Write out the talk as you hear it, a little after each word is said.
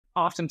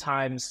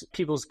Oftentimes,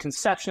 people's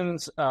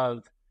conceptions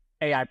of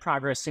AI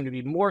progress seem to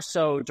be more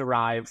so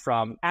derived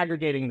from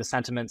aggregating the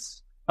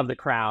sentiments of the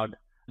crowd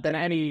than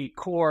any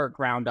core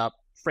ground-up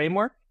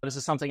framework. This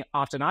is something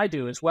often I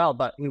do as well,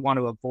 but we want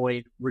to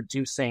avoid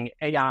reducing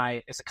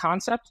AI as a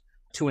concept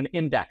to an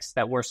index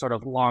that we're sort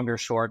of long or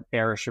short,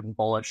 bearish and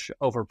bullish,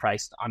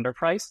 overpriced,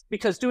 underpriced,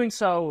 because doing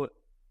so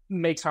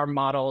makes our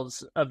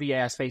models of the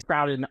AI space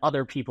grounded in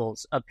other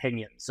people's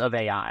opinions of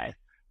AI,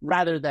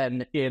 rather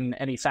than in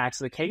any facts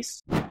of the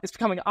case. It's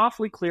becoming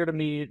awfully clear to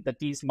me that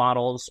these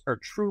models are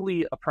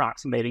truly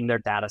approximating their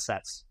data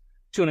sets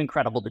to an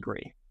incredible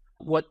degree.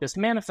 What this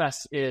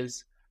manifests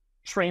is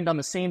trained on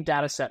the same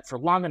data set for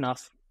long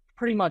enough,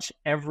 pretty much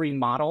every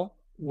model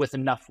with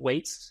enough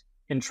weights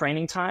in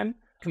training time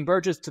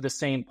converges to the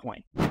same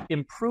point.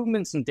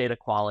 Improvements in data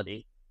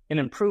quality and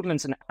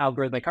improvements in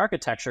algorithmic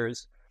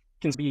architectures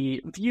can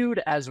be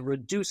viewed as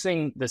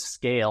reducing the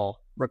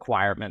scale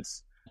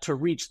requirements to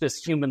reach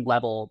this human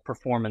level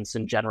performance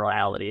in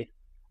generality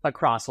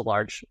across a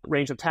large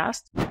range of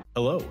tasks.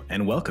 Hello,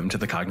 and welcome to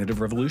The Cognitive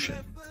Revolution,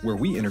 where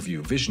we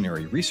interview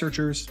visionary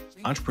researchers,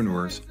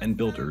 entrepreneurs, and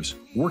builders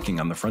working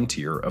on the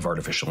frontier of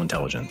artificial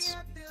intelligence.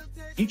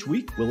 Each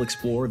week, we'll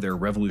explore their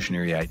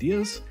revolutionary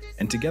ideas,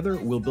 and together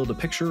we'll build a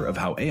picture of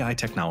how AI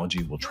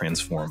technology will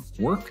transform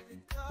work,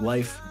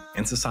 life,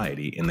 and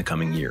society in the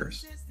coming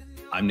years.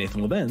 I'm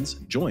Nathan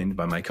Lebenz, joined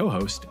by my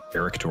co-host,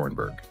 Eric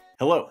Torenberg.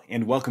 Hello,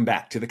 and welcome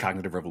back to The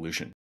Cognitive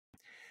Revolution.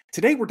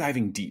 Today, we're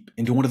diving deep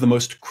into one of the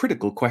most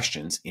critical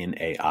questions in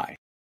AI.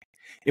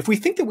 If we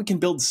think that we can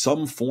build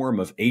some form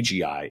of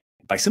AGI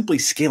by simply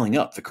scaling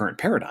up the current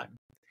paradigm,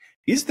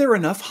 is there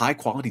enough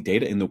high-quality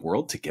data in the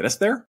world to get us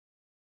there?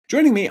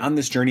 Joining me on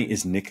this journey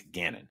is Nick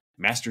Gannon,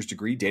 master's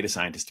degree data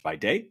scientist by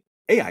day,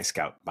 AI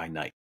scout by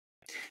night.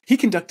 He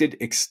conducted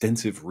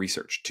extensive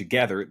research to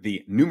gather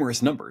the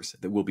numerous numbers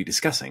that we'll be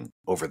discussing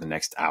over the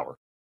next hour.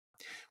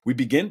 We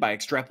begin by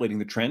extrapolating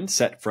the trend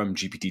set from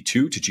GPT-2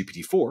 to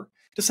GPT-4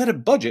 to set a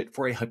budget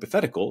for a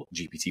hypothetical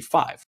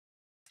GPT-5.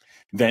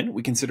 Then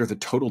we consider the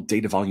total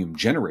data volume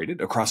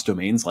generated across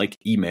domains like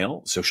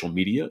email, social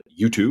media,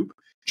 YouTube,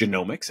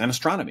 genomics, and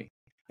astronomy,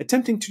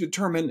 attempting to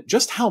determine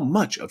just how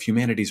much of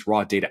humanity's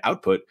raw data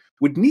output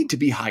would need to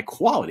be high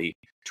quality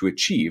to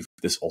achieve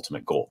this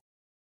ultimate goal.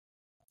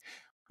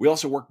 We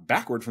also work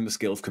backward from the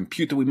scale of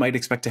compute that we might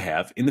expect to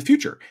have in the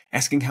future,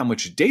 asking how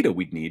much data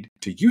we'd need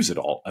to use it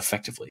all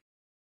effectively.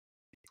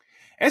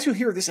 As you'll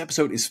hear, this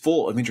episode is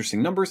full of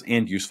interesting numbers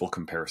and useful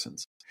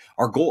comparisons.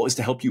 Our goal is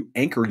to help you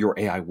anchor your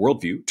AI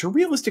worldview to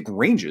realistic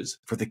ranges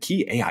for the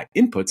key AI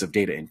inputs of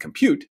data and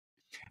compute,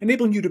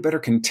 enabling you to better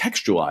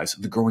contextualize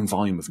the growing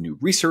volume of new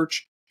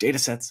research,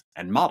 datasets,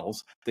 and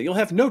models that you'll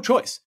have no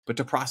choice but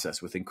to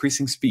process with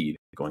increasing speed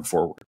going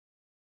forward.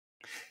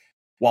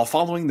 While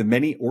following the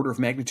many order of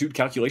magnitude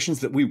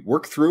calculations that we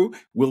work through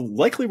will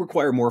likely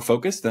require more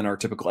focus than our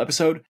typical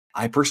episode,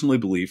 I personally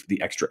believe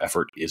the extra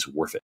effort is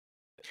worth it.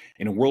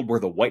 In a world where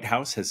the White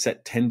House has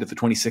set 10 to the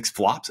 26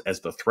 flops as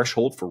the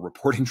threshold for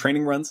reporting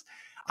training runs,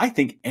 I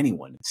think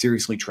anyone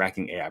seriously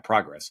tracking AI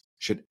progress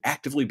should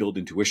actively build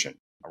intuition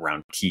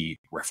around key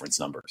reference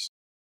numbers.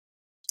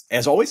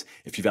 As always,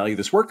 if you value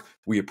this work,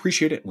 we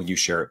appreciate it when you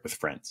share it with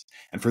friends.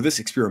 And for this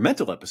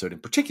experimental episode in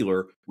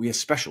particular, we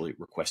especially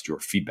request your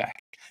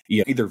feedback,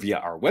 either via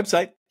our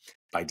website,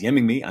 by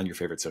DMing me on your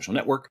favorite social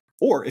network,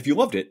 or if you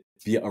loved it,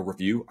 via a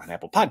review on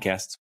Apple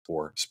Podcasts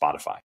or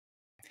Spotify.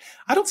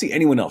 I don't see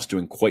anyone else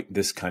doing quite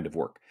this kind of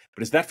work,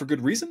 but is that for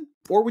good reason?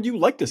 Or would you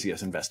like to see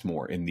us invest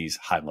more in these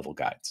high-level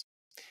guides?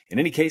 In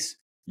any case,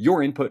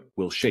 your input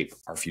will shape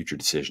our future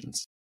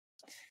decisions.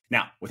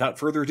 Now, without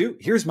further ado,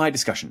 here's my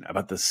discussion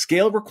about the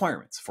scale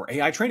requirements for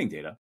AI training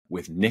data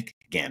with Nick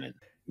Gannon.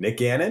 Nick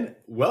Gannon,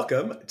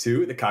 welcome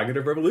to the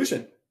Cognitive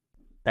Revolution.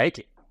 Thank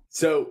you.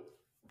 So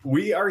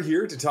we are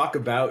here to talk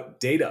about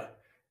data,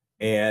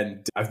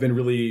 and I've been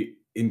really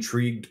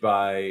intrigued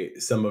by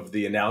some of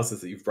the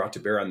analysis that you've brought to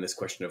bear on this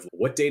question of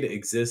what data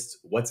exists,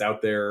 what's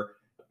out there,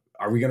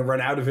 are we going to run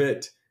out of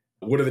it,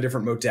 what are the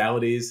different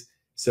modalities?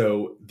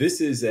 So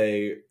this is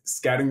a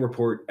scouting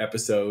report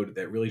episode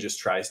that really just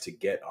tries to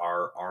get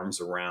our arms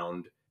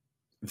around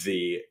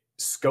the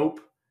scope,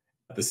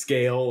 the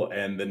scale,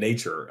 and the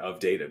nature of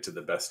data to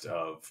the best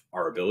of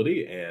our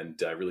ability.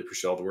 And I really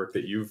appreciate all the work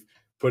that you've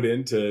put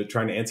into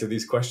trying to answer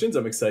these questions.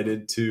 I'm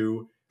excited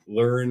to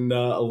learn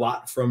a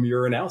lot from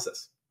your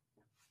analysis.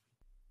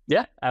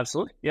 Yeah,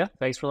 absolutely. Yeah,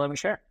 thanks for letting me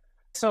share.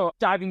 So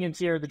diving into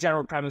here, the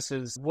general premise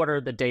is what are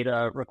the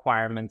data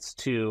requirements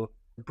to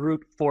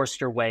brute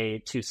force your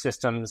way to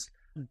systems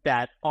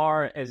that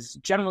are as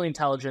generally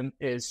intelligent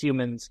as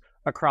humans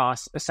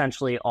across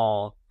essentially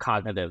all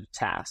cognitive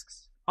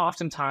tasks.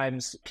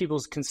 Oftentimes,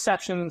 people's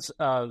conceptions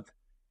of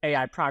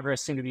AI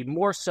progress seem to be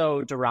more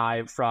so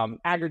derived from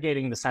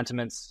aggregating the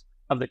sentiments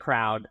of the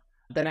crowd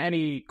than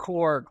any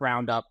core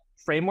ground-up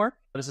framework.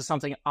 This is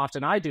something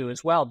often I do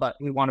as well, but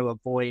we want to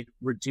avoid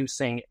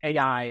reducing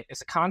AI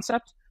as a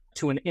concept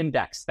to an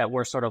index that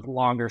we're sort of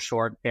long or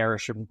short,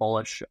 bearish and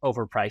bullish,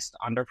 overpriced,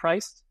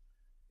 underpriced,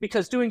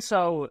 because doing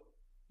so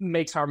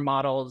makes our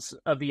models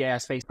of the AI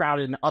space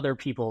grounded in other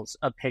people's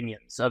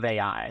opinions of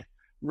AI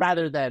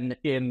rather than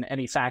in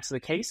any facts of the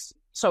case.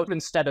 So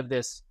instead of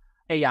this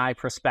AI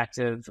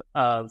perspective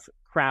of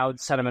crowd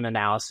sentiment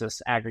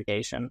analysis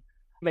aggregation,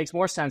 it makes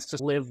more sense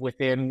to live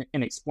within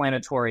an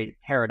explanatory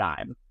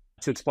paradigm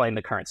to explain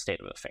the current state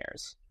of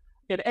affairs.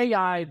 In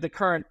AI, the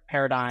current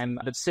paradigm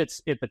that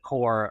sits at the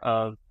core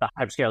of the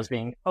hyperscalers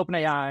being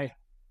OpenAI,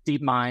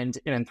 DeepMind,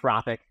 and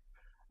Anthropic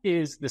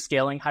is the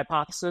scaling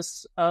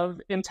hypothesis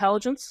of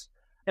intelligence.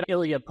 And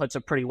Ilya puts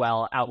it pretty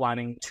well,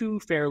 outlining two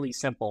fairly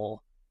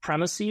simple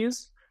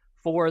premises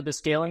for the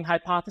scaling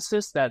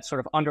hypothesis that sort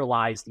of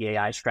underlies the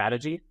AI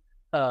strategy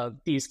of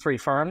these three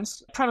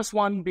firms. Premise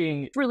one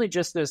being really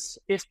just this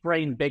if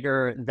brain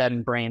bigger,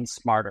 then brain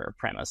smarter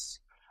premise.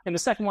 And the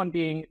second one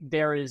being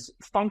there is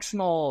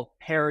functional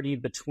parity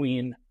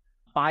between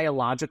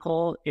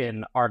biological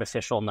and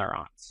artificial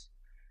neurons.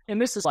 And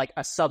this is like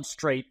a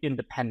substrate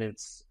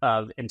independence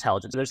of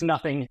intelligence. There's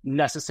nothing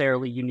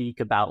necessarily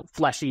unique about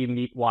fleshy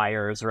meat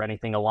wires or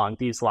anything along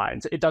these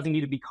lines. It doesn't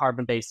need to be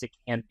carbon-based, it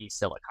can be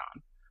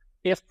silicon.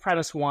 If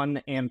premise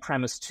one and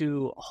premise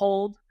two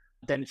hold,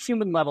 then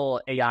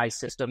human-level AI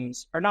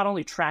systems are not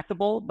only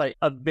tractable, but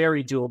a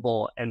very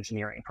doable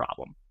engineering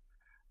problem.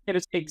 It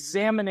is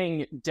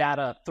examining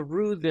data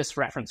through this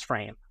reference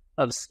frame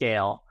of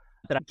scale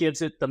that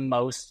gives it the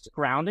most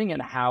grounding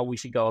in how we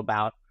should go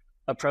about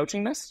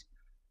approaching this.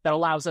 That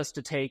allows us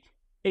to take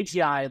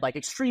AGI like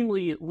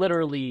extremely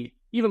literally,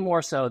 even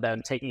more so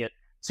than taking it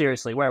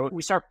seriously, where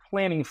we start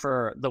planning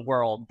for the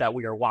world that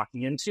we are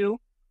walking into,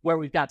 where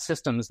we've got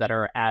systems that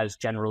are as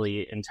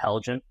generally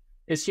intelligent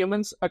as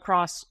humans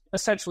across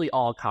essentially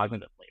all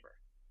cognitive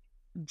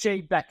labor.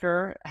 Jay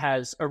Becker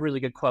has a really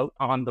good quote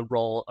on the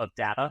role of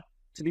data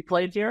to be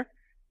played here.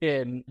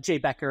 And Jay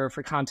Becker,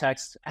 for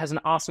context, has an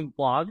awesome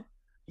blog.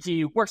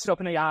 He works at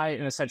OpenAI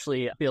and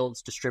essentially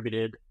builds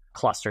distributed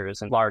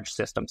clusters and large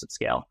systems at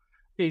scale.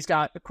 He's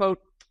got a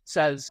quote,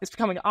 says, "It's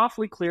becoming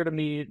awfully clear to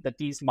me that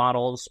these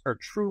models are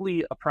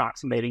truly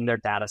approximating their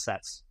data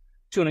sets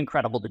to an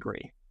incredible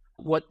degree.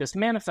 What this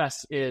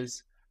manifests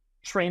is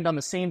trained on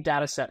the same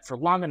data set for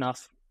long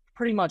enough,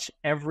 pretty much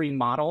every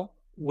model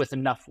with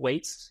enough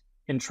weights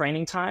in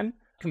training time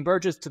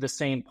converges to the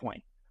same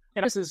point."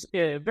 And this is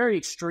a very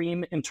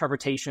extreme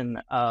interpretation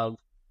of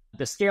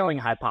the scaling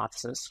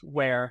hypothesis,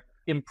 where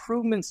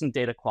improvements in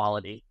data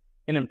quality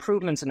and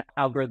improvements in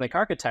algorithmic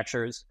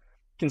architectures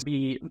can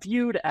be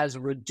viewed as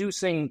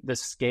reducing the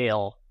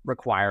scale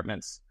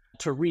requirements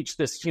to reach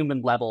this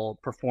human level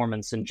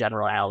performance in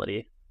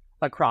generality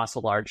across a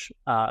large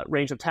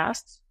range of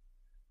tasks.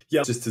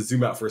 Yeah, just to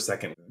zoom out for a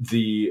second,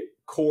 the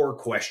core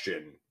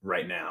question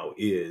right now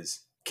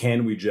is,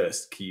 can we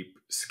just keep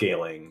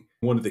scaling?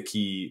 One of the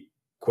key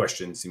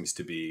questions seems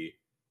to be,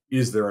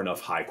 is there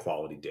enough high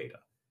quality data?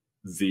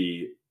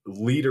 The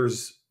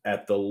leaders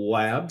at the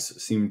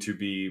labs seem to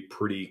be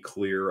pretty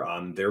clear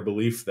on their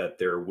belief that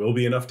there will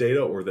be enough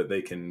data, or that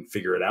they can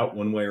figure it out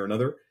one way or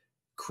another,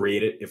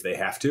 create it if they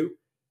have to.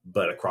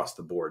 But across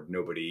the board,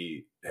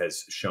 nobody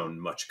has shown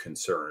much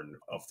concern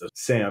of the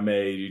Sam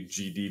A,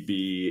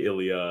 GDB,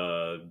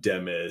 Ilya,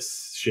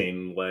 Demis,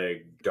 Shane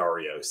Legg,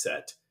 Dario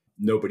set.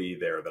 Nobody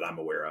there that I'm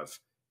aware of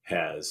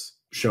has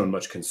shown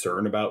much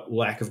concern about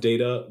lack of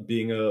data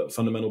being a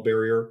fundamental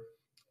barrier.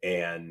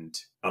 And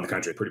on the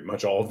contrary, pretty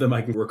much all of them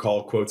I can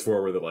recall quotes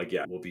for where they're like,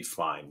 yeah, we'll be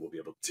fine. We'll be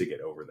able to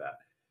get over that.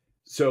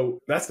 So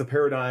that's the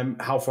paradigm.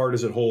 How far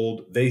does it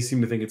hold? They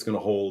seem to think it's going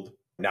to hold.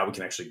 Now we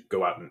can actually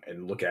go out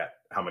and look at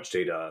how much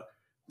data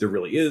there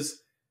really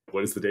is.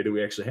 What is the data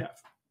we actually have?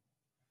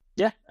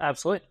 Yeah,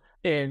 absolutely.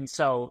 And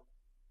so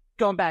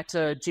going back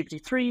to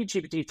GPT-3,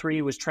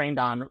 GPT-3 was trained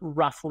on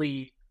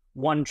roughly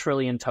 1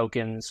 trillion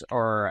tokens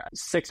or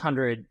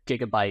 600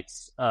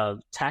 gigabytes of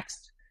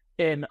text.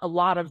 And a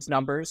lot of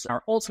numbers,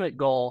 our ultimate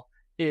goal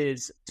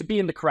is to be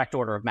in the correct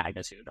order of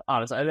magnitude.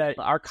 Honestly,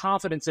 our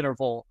confidence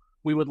interval,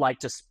 we would like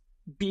to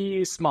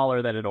be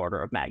smaller than an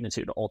order of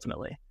magnitude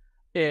ultimately.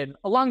 And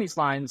along these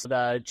lines,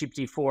 the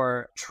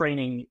GPT-4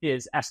 training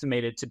is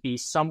estimated to be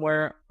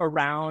somewhere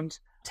around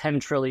 10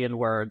 trillion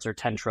words or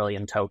 10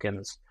 trillion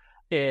tokens.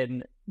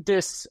 And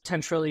this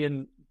 10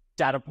 trillion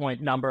data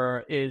point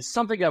number is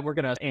something that we're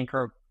going to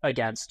anchor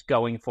against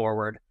going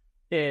forward.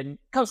 It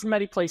comes from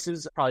many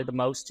places. Probably the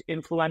most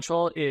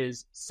influential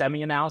is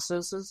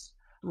SemiAnalysis's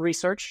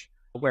research,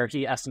 where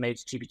he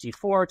estimates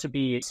GPT-4 to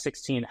be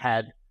 16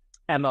 head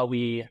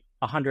MOE,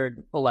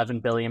 111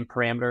 billion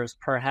parameters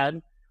per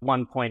head,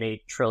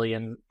 1.8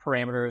 trillion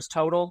parameters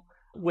total,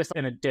 with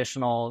an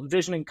additional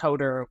vision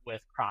encoder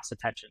with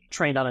cross-attention,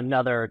 trained on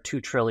another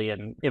 2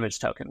 trillion image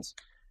tokens.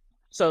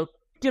 So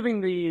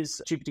giving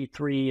these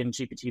GPT-3 and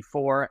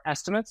GPT-4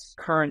 estimates,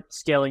 current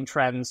scaling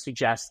trends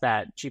suggest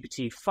that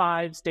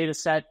GPT-5's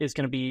dataset is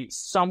going to be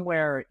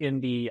somewhere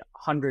in the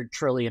 100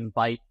 trillion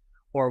byte,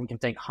 or we can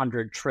think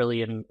 100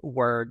 trillion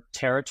word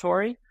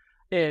territory.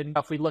 And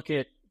if we look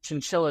at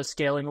chinchilla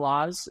scaling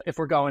laws, if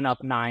we're going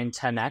up 9,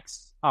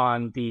 10x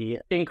on the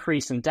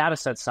increase in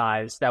dataset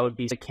size, that would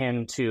be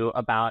akin to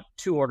about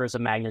 2 orders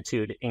of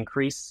magnitude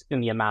increase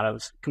in the amount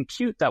of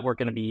compute that we're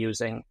going to be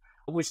using,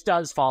 which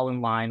does fall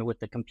in line with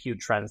the compute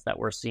trends that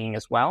we're seeing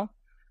as well.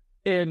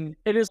 And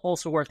it is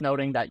also worth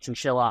noting that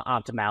chinchilla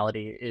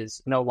optimality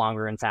is no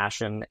longer in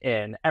fashion,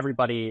 and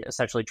everybody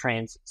essentially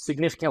trains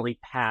significantly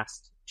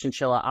past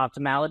chinchilla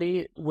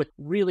optimality with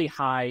really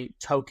high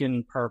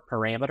token per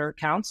parameter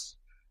counts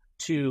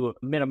to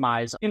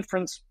minimize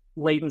inference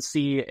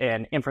latency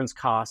and inference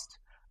cost.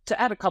 To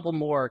add a couple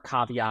more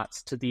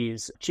caveats to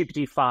these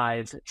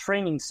GPT-5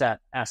 training set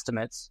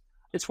estimates,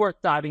 it's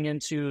worth diving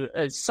into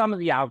some of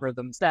the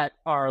algorithms that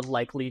are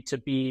likely to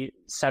be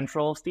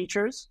central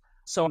features.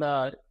 So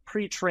the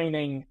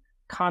pre-training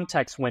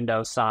context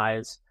window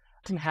size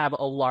can have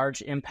a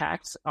large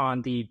impact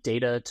on the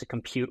data to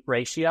compute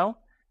ratio.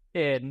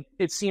 And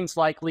it seems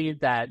likely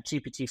that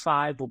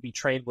GPT-5 will be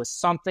trained with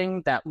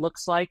something that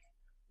looks like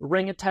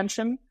ring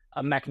attention,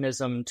 a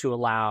mechanism to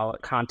allow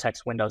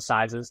context window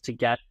sizes to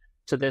get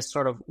to this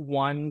sort of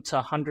 1 to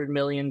 100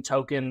 million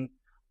token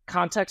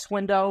context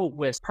window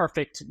with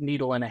perfect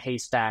needle in a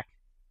haystack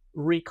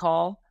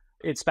recall.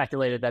 It's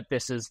speculated that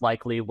this is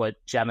likely what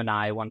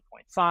Gemini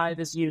 1.5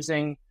 is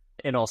using,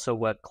 and also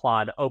what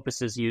Claude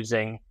Opus is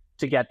using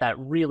to get that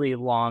really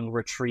long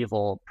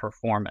retrieval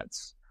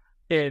performance.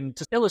 And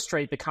to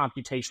illustrate the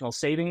computational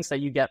savings that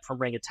you get from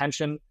ring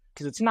attention,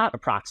 because it's not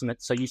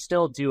approximate, so you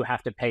still do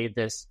have to pay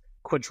this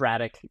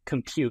quadratic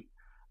compute.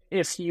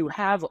 If you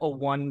have a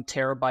 1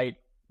 terabyte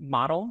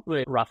model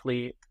with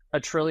roughly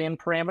 1 trillion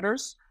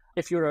parameters,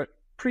 if you were to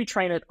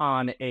pre-train it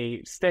on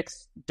a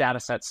fixed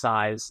dataset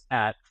size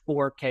at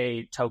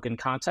 4K token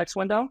context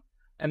window,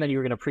 and then you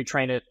were going to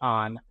pre-train it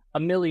on a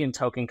million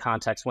token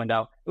context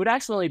window, it would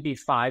actually be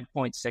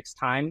 5.6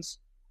 times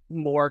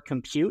more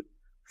compute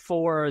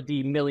for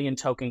the million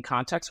token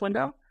context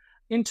window.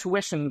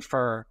 Intuition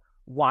for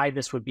why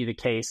this would be the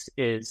case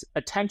is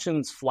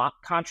attention's flop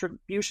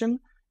contribution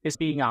is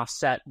being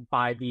offset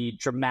by the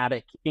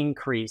dramatic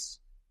increase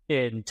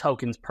in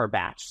tokens per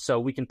batch. So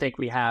we can think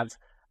we have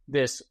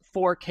this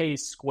 4K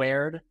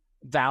squared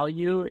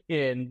value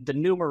in the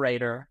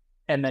numerator,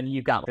 and then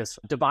you got this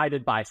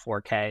divided by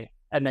 4K,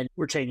 and then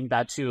we're changing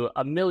that to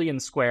a million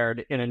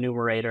squared in a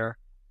numerator,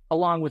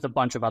 along with a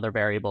bunch of other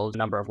variables,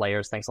 number of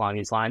layers, things along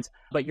these lines.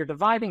 But you're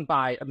dividing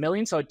by a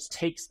million, so it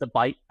takes the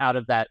byte out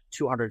of that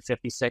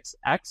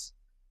 256x.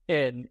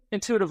 And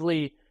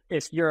intuitively,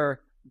 if you're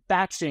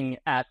batching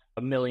at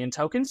a million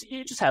tokens,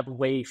 you just have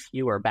way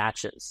fewer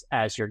batches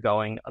as you're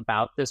going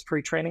about this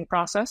pre-training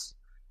process.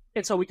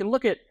 And so we can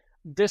look at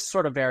this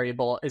sort of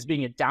variable as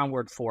being a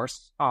downward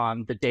force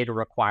on the data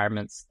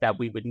requirements that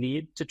we would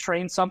need to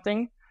train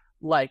something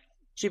like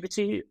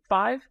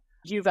GPT-5.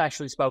 You've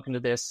actually spoken to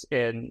this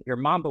in your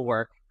Mamba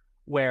work,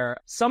 where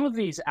some of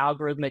these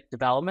algorithmic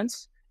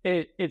developments,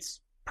 it's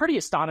pretty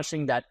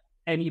astonishing that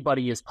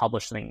anybody is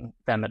publishing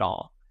them at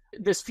all.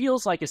 This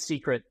feels like a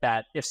secret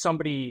that if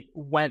somebody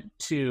went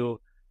to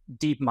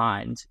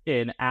DeepMind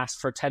and asked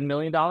for $10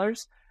 million,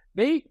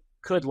 they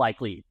could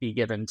likely be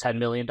given $10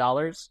 million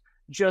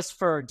just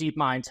for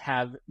DeepMind to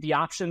have the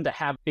option to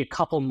have a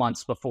couple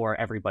months before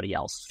everybody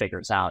else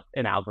figures out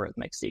an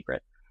algorithmic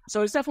secret.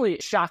 So it's definitely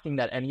shocking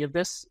that any of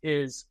this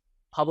is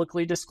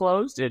publicly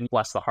disclosed, and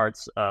bless the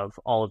hearts of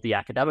all of the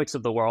academics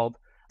of the world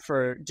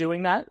for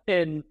doing that.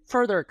 And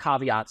further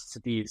caveats to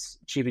these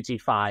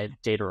GPT-5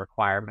 data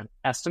requirement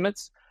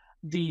estimates,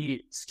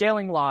 the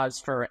scaling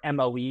laws for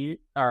MOE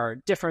are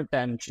different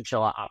than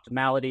chinchilla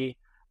optimality.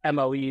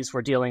 MOEs,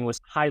 we're dealing with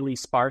highly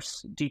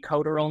sparse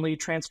decoder-only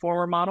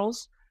transformer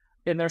models,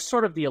 and they're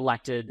sort of the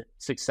elected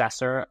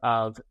successor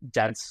of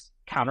dense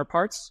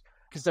counterparts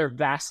because they're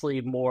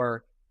vastly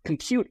more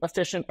compute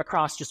efficient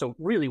across just a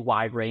really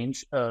wide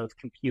range of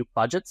compute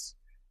budgets.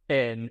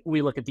 And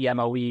we look at the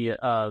MOE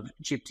of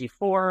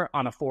GPT-4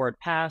 on a forward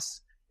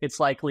pass, it's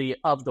likely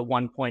of the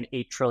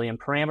 1.8 trillion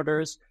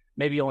parameters,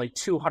 maybe only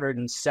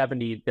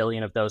 270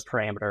 billion of those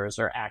parameters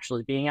are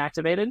actually being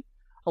activated,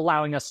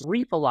 allowing us to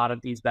reap a lot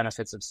of these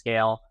benefits of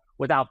scale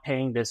without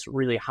paying this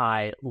really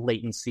high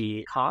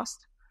latency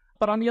cost.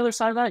 But on the other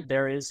side of that,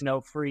 there is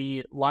no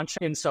free lunch.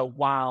 And so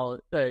while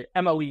the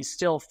MOEs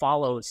still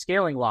follow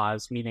scaling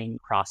laws, meaning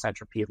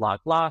cross-entropy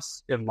log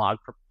loss and log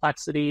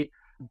perplexity,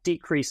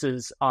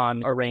 decreases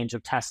on a range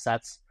of test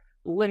sets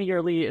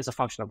linearly as a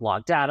function of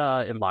log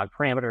data and log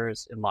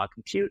parameters and log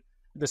compute,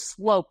 the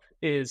slope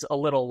is a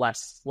little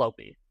less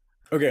slopey.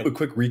 Okay, a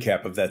quick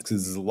recap of that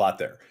because there's a lot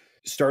there.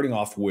 Starting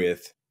off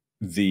with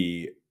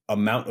the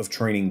amount of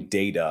training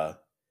data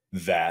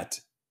that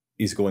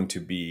is going to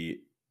be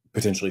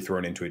potentially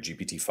thrown into a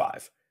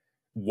GPT-5.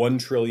 1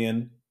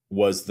 trillion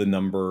was the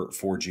number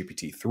for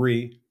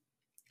GPT-3.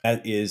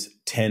 That is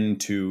 10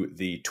 to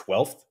the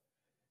 12th.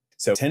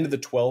 So 10 to the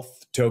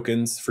 12th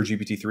tokens for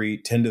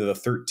GPT-3, 10 to the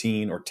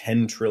 13 or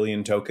 10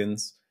 trillion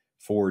tokens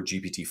for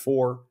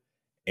GPT-4.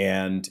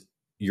 And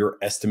you're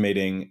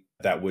estimating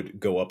that would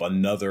go up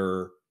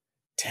another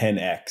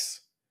 10x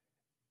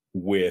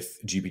with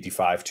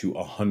GPT-5 to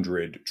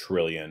 100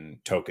 trillion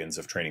tokens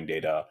of training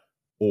data,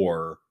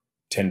 or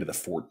 10 to the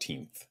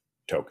 14th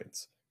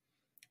tokens.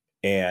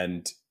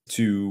 And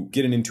to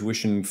get an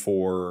intuition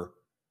for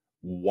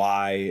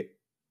why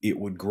it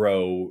would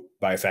grow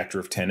by a factor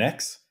of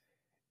 10x,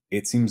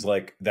 it seems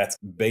like that's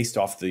based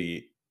off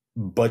the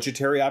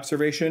budgetary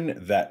observation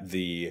that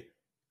the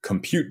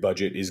compute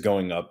budget is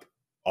going up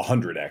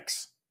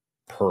 100x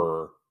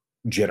per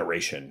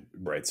generation,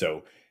 right?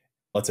 So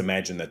let's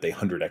imagine that they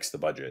 100x the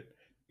budget.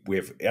 We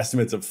have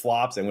estimates of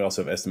flops and we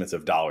also have estimates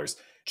of dollars.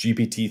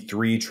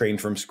 GPT-3 trained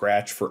from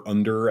scratch for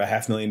under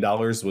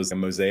 $500,000 was a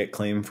Mosaic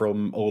claim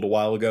from a little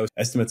while ago.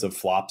 Estimates of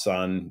flops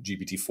on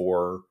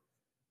GPT-4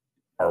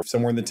 are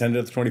somewhere in the 10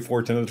 to the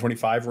 24, 10 to the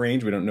 25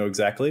 range. We don't know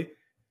exactly.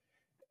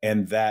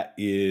 And that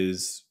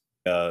is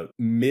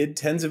mid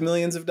tens of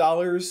millions of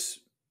dollars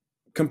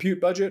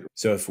compute budget.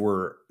 So if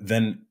we're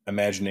then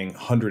imagining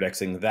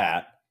 100xing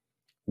that,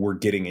 we're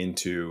getting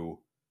into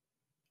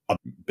a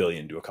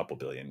billion to a couple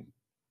billion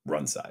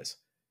run size.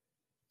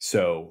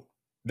 So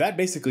that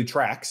basically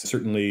tracks.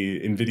 Certainly,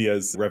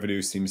 NVIDIA's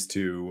revenue seems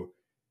to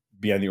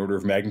be on the order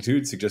of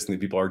magnitude, suggesting that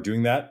people are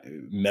doing that.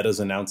 Meta's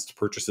announced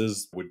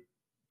purchases would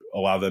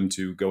allow them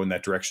to go in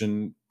that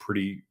direction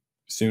pretty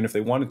soon if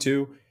they wanted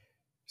to.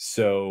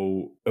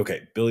 So,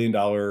 okay, $1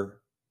 billion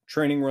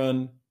training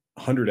run,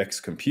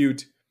 100x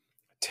compute,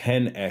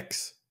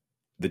 10x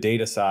the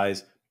data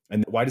size.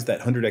 And why does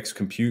that 100x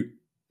compute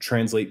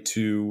translate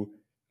to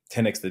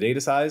 10x the data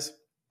size?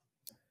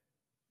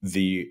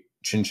 The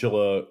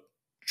chinchilla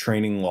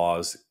training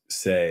laws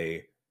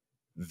say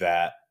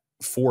that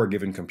for a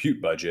given compute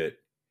budget,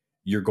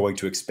 you're going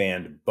to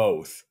expand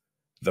both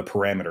the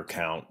parameter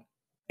count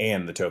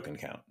and the token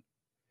count.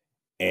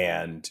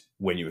 And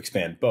when you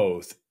expand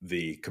both,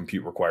 the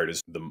compute required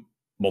is the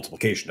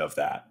multiplication of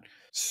that.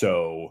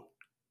 So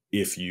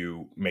if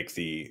you make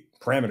the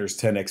parameters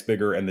 10x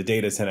bigger and the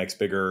data 10x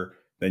bigger,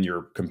 then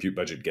your compute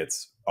budget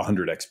gets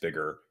 100x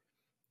bigger.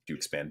 You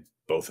expand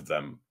both of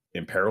them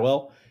in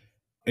parallel.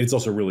 It's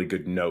also a really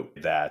good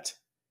note that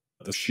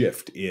the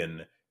shift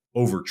in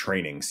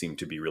overtraining seemed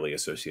to be really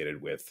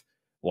associated with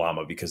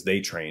Llama, because they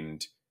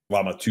trained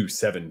Llama 2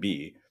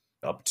 7B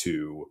up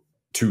to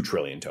 2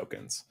 trillion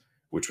tokens,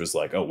 which was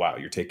like, oh, wow,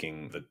 you're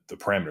taking the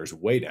parameters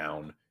way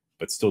down,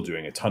 but still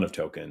doing a ton of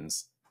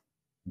tokens,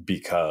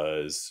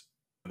 because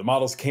the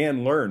models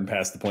can learn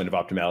past the point of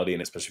optimality.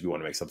 And especially if you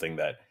want to make something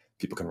that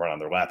people can run on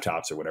their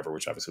laptops or whatever,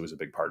 which obviously was a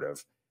big part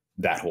of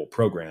that whole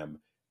program,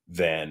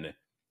 then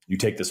you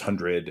take this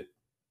 100x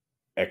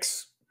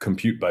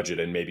compute budget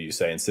and maybe you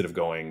say, instead of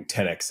going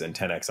 10x and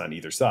 10x on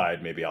either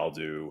side, maybe I'll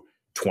do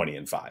 20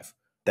 and 5.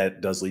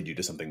 That does lead you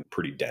to something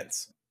pretty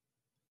dense.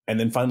 And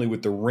then finally,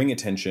 with the ring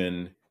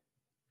attention,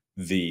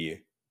 the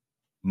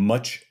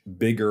much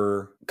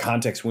bigger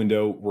context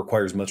window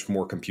requires much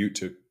more compute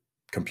to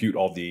compute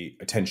all the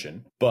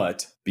attention.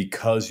 But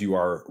because you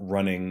are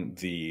running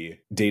the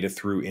data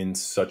through in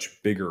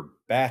such bigger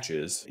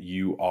batches,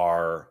 you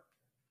are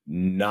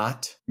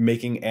not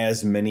making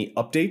as many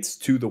updates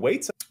to the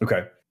weights.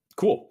 Okay,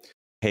 cool.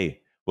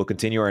 Hey, we'll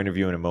continue our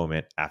interview in a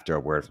moment after a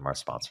word from our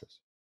sponsors.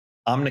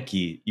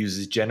 OmniKey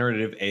uses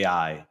generative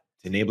AI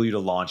to enable you to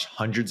launch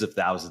hundreds of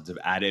thousands of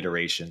ad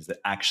iterations that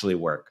actually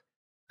work,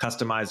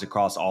 customized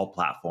across all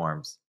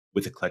platforms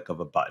with a click of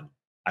a button.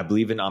 I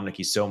believe in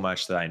OmniKey so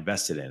much that I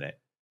invested in it,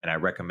 and I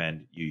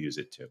recommend you use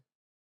it too.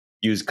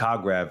 Use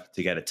CogRev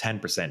to get a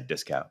 10%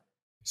 discount.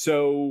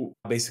 So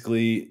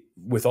basically,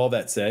 with all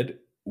that said,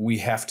 we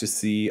have to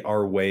see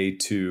our way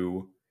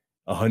to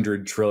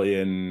 100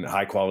 trillion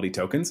high quality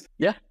tokens.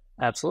 Yeah,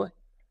 absolutely.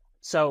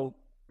 So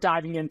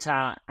diving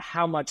into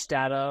how much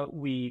data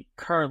we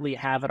currently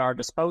have at our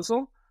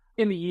disposal,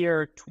 in the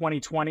year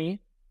 2020,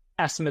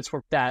 estimates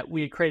were that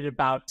we had created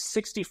about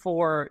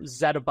 64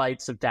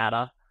 zettabytes of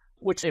data,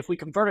 which if we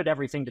converted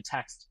everything to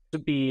text,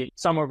 would be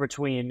somewhere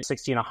between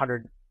 60 and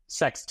 100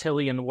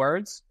 sextillion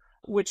words,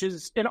 which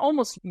is an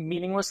almost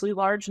meaninglessly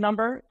large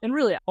number. And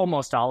really,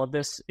 almost all of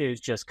this is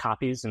just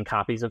copies and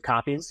copies of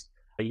copies.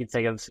 You can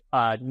think of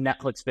a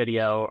Netflix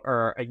video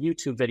or a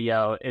YouTube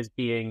video as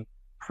being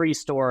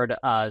pre-stored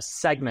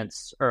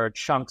segments or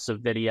chunks of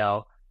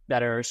video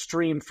that are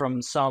streamed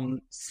from some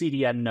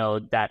CDN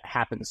node that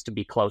happens to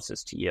be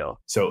closest to you.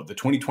 So the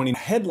 2020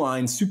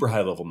 headline super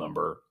high level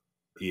number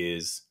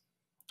is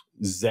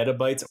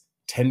zettabytes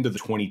 10 to the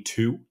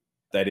 22.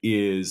 That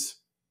is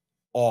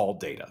all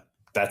data.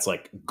 That's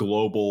like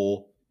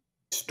global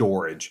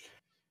storage.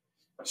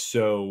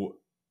 So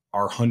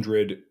our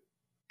 100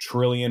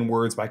 trillion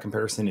words by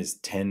comparison is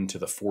 10 to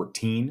the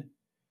 14.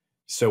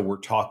 So we're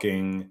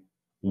talking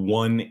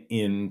 1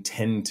 in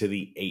 10 to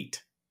the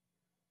 8,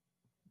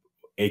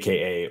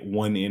 aka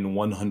 1 in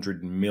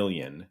 100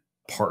 million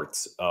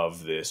parts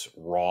of this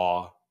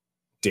raw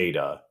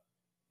data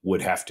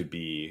would have to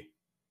be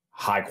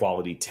high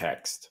quality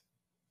text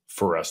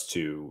for us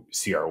to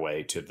see our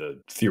way to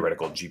the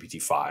theoretical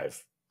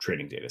GPT-5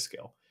 training data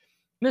scale.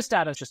 This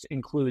data just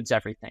includes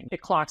everything.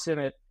 It clocks in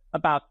at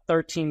about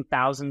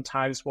 13,000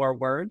 times more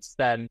words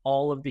than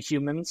all of the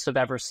humans have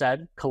ever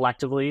said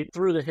collectively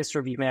through the history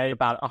of humanity,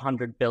 about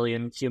 100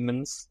 billion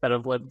humans that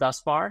have lived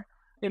thus far.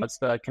 It's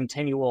the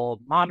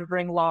continual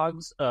monitoring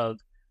logs of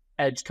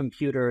edge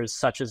computers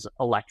such as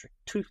electric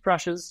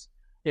toothbrushes.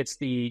 It's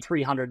the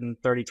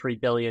 333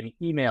 billion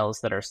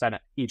emails that are sent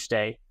each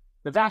day,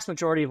 the vast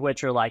majority of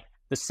which are like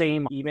the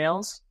same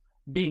emails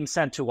being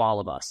sent to all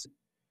of us.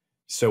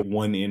 So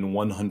 1 in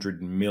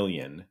 100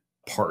 million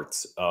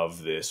parts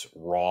of this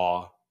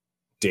raw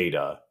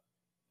data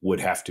would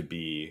have to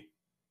be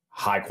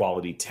high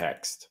quality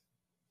text.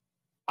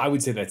 I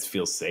would say that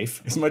feels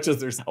safe. As much as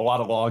there's a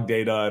lot of log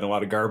data and a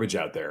lot of garbage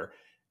out there,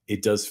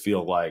 it does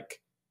feel like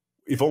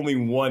if only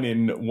 1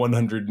 in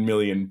 100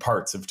 million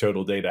parts of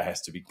total data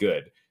has to be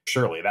good,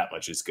 surely that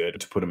much is good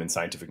to put them in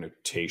scientific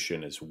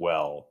notation as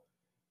well.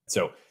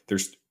 So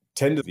there's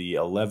 10 to the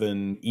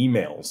 11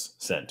 emails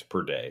sent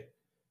per day.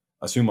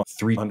 Assume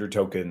 300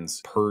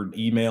 tokens per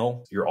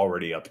email. You're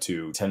already up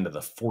to 10 to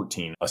the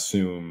 14.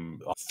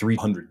 Assume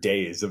 300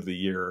 days of the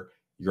year.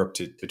 You're up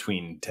to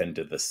between 10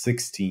 to the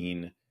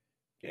 16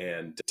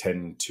 and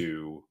 10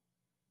 to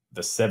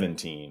the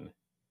 17.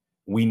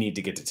 We need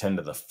to get to 10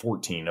 to the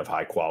 14 of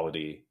high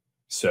quality.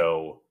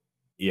 So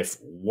if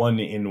 1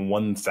 in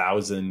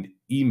 1,000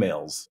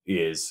 emails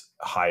is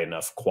high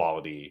enough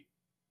quality,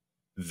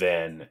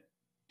 then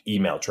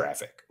email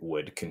traffic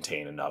would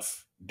contain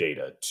enough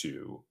data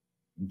to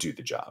do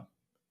the job.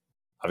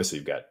 Obviously,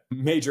 you've got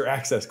major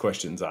access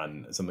questions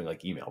on something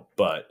like email,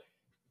 but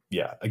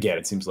yeah, again,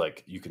 it seems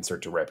like you can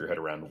start to wrap your head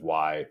around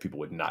why people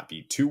would not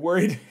be too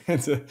worried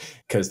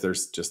because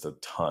there's just a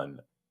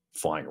ton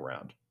flying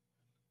around.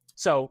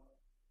 So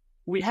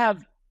we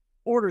have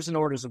orders and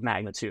orders of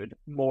magnitude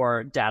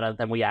more data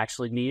than we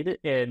actually need.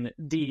 And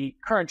the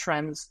current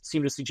trends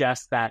seem to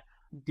suggest that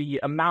the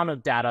amount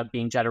of data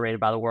being generated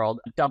by the world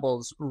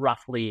doubles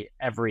roughly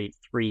every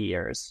 3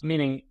 years,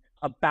 meaning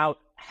about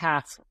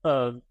half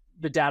of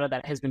the data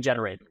that has been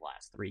generated in the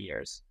last 3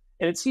 years.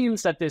 And it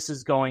seems that this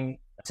is going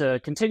to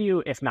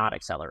continue, if not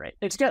accelerate.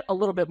 And to get a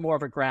little bit more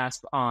of a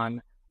grasp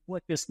on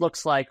what this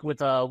looks like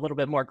with a little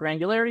bit more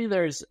granularity,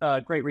 there's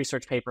a great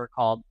research paper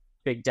called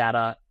Big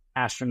Data,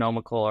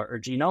 Astronomical or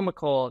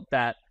Genomical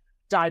that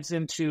dives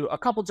into a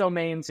couple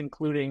domains,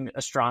 including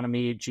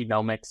astronomy,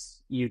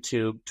 genomics,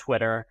 YouTube,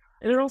 Twitter.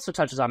 And it also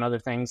touches on other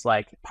things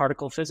like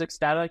particle physics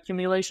data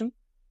accumulation.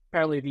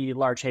 Apparently, the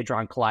Large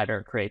Hadron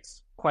Collider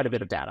creates quite a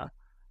bit of data.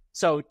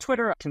 So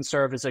Twitter can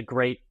serve as a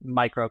great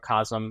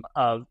microcosm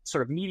of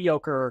sort of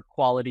mediocre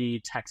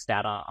quality text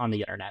data on the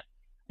internet.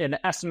 And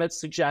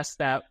estimates suggest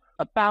that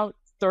about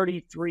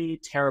 33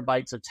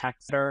 terabytes of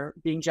text are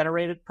being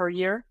generated per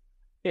year.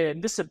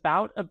 And this is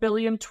about 1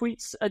 billion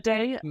tweets a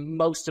day,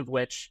 most of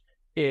which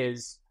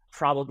is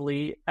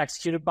probably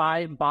executed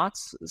by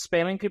bots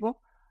spamming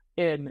people.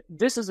 And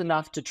this is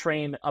enough to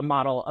train a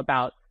model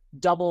about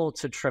double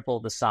to triple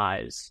the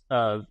size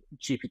of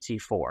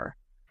GPT-4.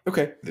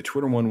 Okay. The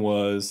Twitter one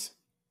was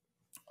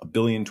 1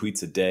 billion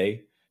tweets a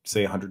day,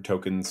 say 100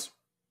 tokens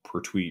per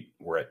tweet.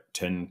 We're at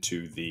 10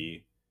 to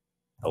the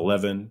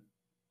 11,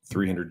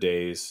 300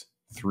 days,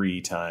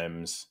 3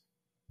 times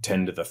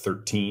 10 to the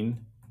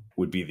 13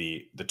 would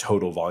be the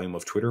total volume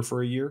of Twitter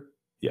for a year.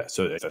 Yeah,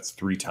 so that's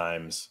 3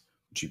 times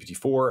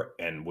GPT-4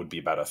 and would be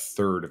about a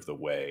third of the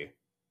way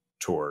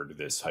toward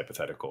this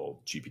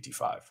hypothetical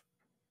GPT-5.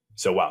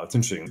 So wow, it's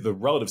interesting. The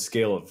relative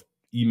scale of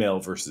email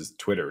versus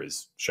Twitter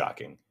is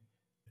shocking.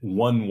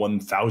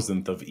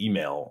 1/1000th of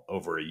email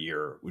over a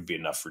year would be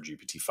enough for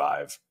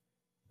GPT-5,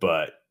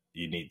 but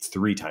you need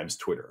 3 times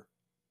Twitter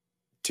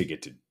to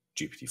get to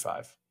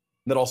GPT-5.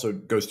 That also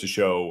goes to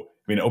show,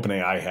 I mean,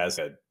 OpenAI has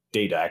a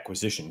data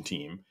acquisition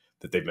team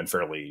that they've been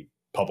fairly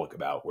public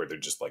about, where they're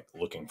just like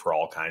looking for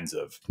all kinds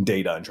of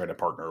data and trying to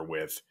partner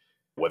with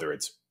whether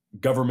it's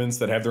governments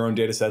that have their own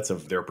data sets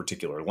of their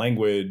particular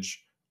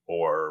language,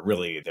 or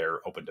really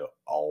they're open to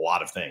a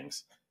lot of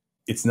things.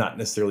 It's not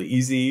necessarily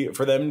easy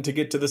for them to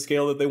get to the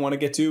scale that they want to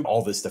get to.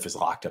 All this stuff is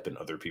locked up in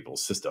other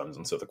people's systems.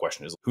 And so the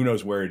question is, who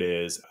knows where it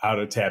is, how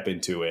to tap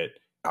into it,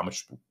 how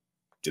much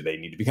do they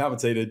need to be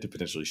compensated to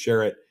potentially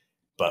share it?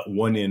 But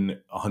 1 in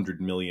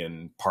 100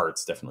 million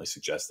parts definitely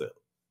suggests that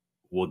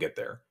we'll get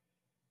there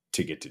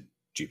to get to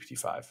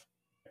GPT-5.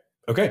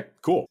 Okay,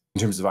 cool.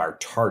 In terms of our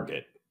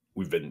target,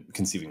 we've been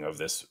conceiving of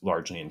this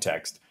largely in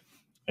text.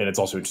 And it's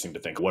also interesting to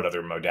think what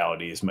other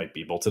modalities might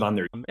be bolted on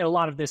there. A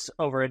lot of this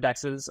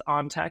over-indexes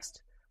on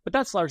text, but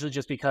that's largely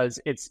just because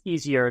it's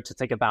easier to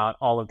think about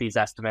all of these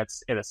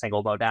estimates in a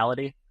single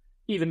modality,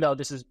 even though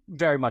this is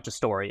very much a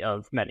story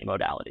of many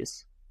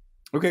modalities.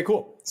 Okay,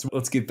 cool. So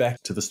let's get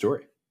back to the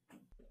story.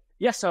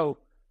 Yeah, so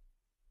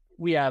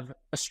we have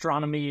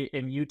astronomy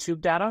and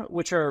YouTube data,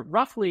 which are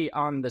roughly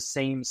on the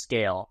same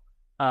scale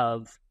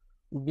of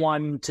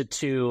 1 to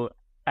 2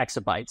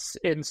 exabytes.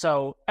 And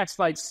so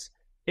exabytes,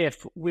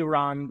 if we were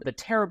on the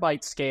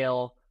terabyte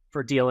scale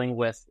for dealing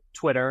with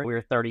Twitter, we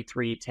were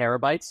 33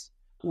 terabytes.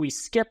 We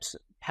skipped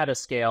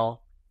petascale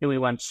and we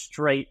went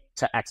straight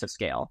to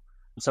exascale.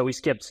 So we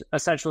skipped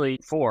essentially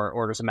 4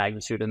 orders of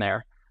magnitude in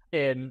there.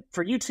 And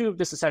for YouTube,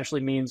 this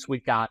essentially means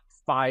we've got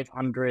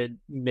 500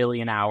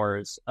 million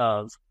hours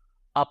of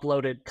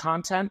uploaded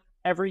content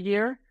every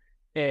year.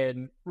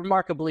 And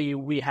remarkably,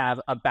 we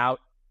have about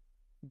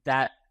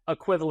that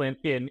equivalent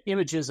in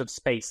images of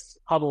space.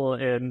 Hubble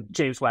and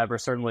James Webb are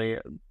certainly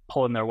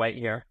pulling their weight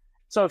here.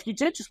 So if you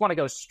did just want to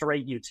go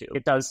straight YouTube,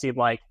 it does seem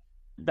like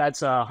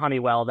that's a honey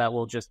well that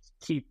will just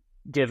keep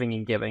giving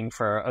and giving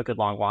for a good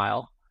long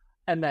while.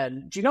 And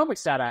then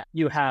genomics data,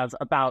 you have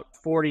about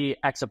 40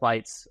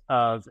 exabytes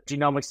of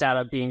genomics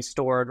data being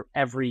stored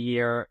every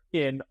year,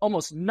 and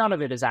almost none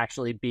of it is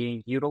actually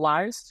being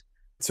utilized.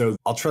 So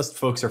I'll trust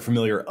folks are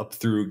familiar up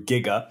through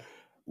giga,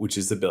 which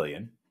is a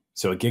billion.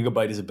 So a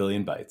gigabyte is a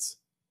billion bytes.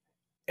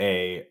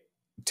 A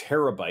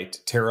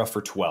terabyte, tera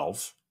for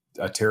 12,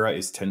 a tera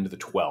is 10 to the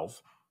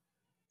 12.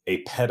 A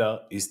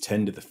peta is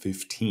 10 to the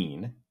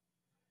 15.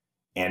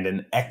 And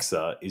an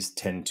exa is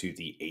 10 to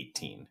the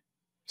 18.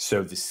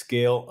 So the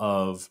scale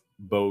of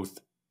both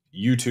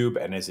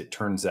YouTube and, as it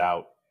turns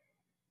out,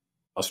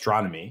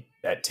 astronomy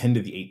at 10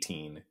 to the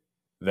 18,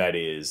 that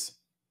is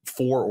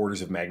 4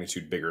 orders of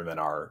magnitude bigger than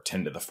our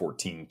 10 to the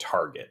 14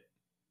 target.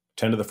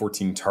 10 to the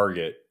 14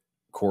 target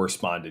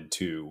corresponded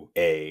to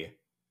 $1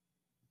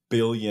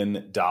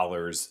 billion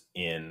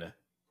in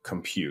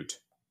compute.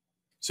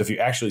 So if you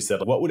actually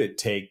said, what would it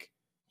take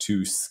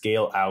to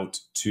scale out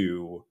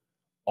to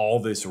all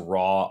this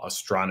raw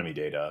astronomy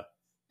data?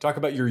 Talk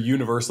about your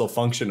universal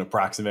function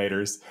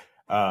approximators.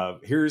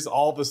 Here's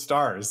all the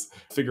stars.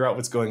 Figure out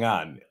what's going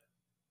on.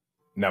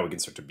 Now we can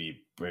start to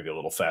be maybe a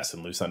little fast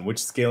and loose on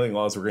which scaling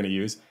laws we're going to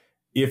use.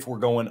 If we're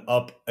going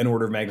up an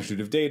order of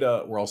magnitude of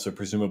data, we're also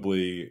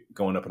presumably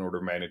going up an order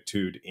of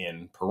magnitude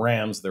in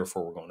params.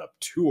 Therefore, we're going up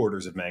 2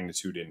 orders of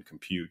magnitude in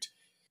compute.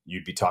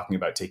 You'd be talking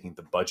about taking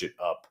the budget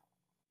up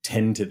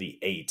 10 to the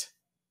 8,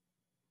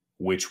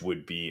 which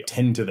would be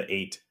 10 to the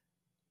 $8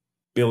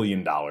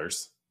 billion.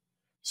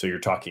 So you're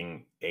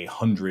talking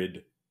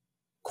 100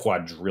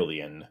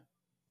 quadrillion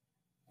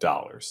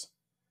dollars,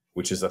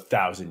 which is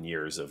 1,000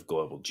 years of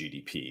global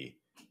GDP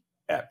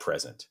at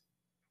present.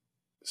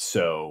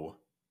 So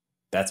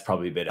that's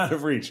probably a bit out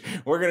of reach.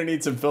 We're going to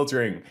need some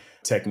filtering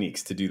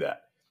techniques to do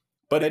that.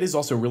 But it is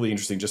also really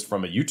interesting just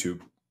from a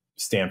YouTube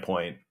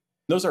standpoint.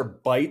 Those are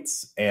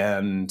bytes,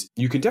 and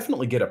you can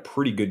definitely get a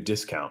pretty good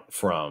discount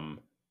from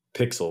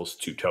pixels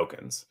to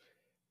tokens.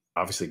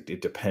 Obviously,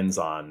 it depends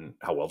on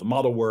how well the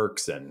model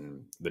works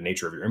and the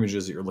nature of your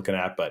images that you're looking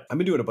at. But I've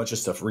been doing a bunch of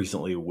stuff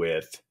recently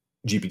with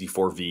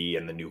GPT-4V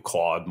and the new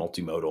Claude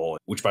multimodal,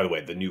 which, by the way,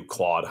 the new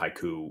Claude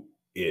Haiku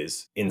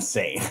is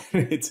insane.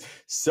 It's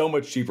so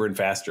much cheaper and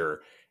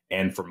faster.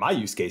 And for my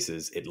use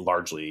cases, it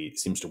largely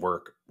seems to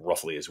work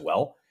roughly as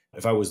well.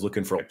 If I was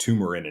looking for a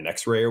tumor in an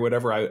X-ray or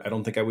whatever, I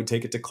don't think I would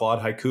take it to Claude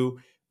Haiku.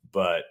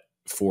 But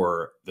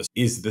for this,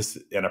 is this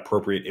an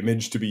appropriate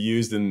image to be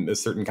used in a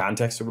certain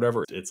context or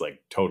whatever? It's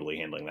like totally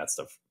handling that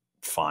stuff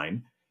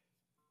fine.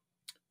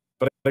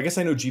 But I guess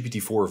I know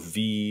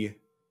GPT-4V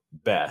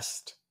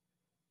best.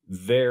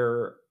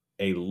 Their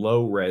a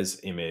low-res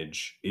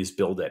image is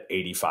billed at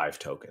 85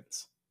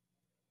 tokens.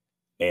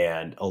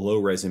 And a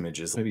low-res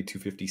image is maybe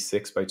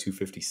 256 by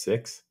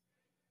 256.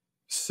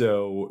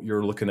 So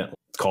you're looking at,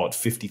 let's call it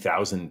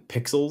 50,000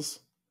 pixels,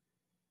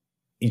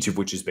 each of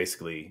which is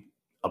basically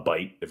a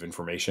byte of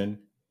information.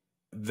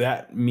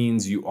 That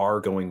means you are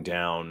going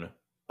down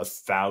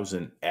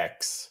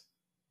 1,000x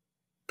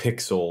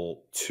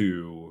pixel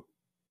to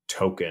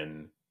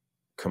token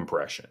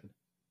compression.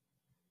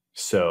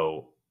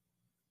 So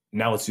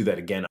now let's do that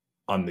again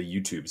on the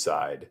YouTube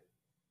side.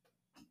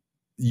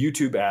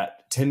 YouTube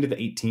at 10 to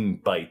the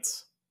 18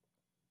 bytes,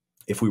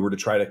 if we were to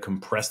try to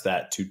compress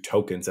that to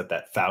tokens at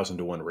that 1,000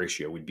 to 1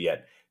 ratio, we'd be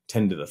at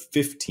 10 to the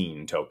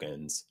 15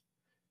 tokens,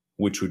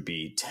 which would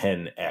be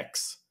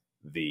 10x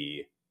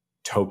the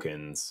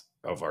tokens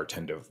of our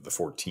 10 to the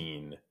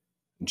 14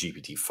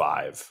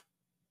 GPT-5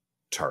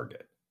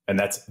 target. And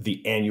that's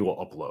the annual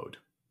upload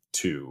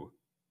to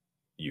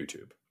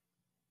YouTube.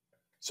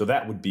 So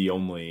that would be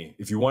only,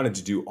 if you wanted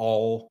to do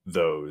all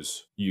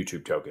those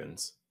YouTube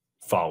tokens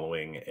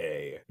following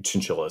a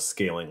chinchilla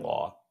scaling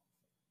law,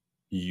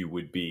 you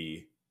would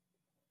be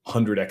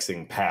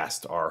 100xing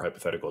past our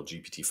hypothetical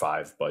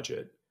GPT-5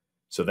 budget.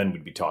 So then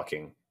we'd be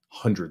talking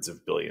hundreds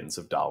of billions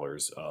of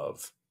dollars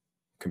of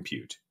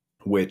compute,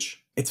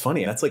 which, it's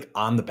funny, that's like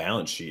on the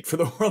balance sheet for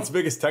the world's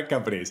biggest tech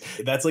companies.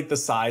 That's like the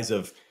size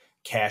of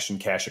cash and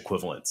cash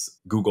equivalents,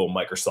 Google,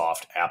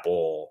 Microsoft,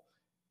 Apple,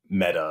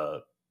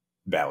 Meta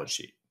balance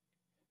sheet.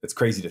 It's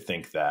crazy to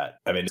think that,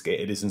 I mean,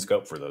 it is in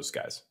scope for those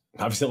guys.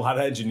 Obviously, a lot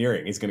of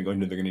engineering is going to go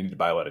into, they're going to need to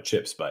buy a lot of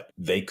chips, but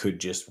they could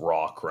just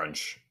raw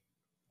crunch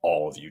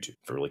all of YouTube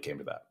if it really came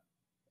to that.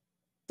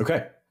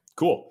 Okay,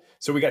 cool.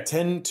 So we got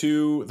 10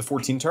 to the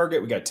 14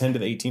 target. We got 10 to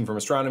the 18 from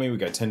astronomy. We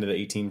got 10 to the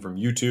 18 from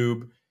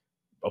YouTube.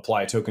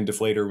 Apply a token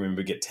deflator.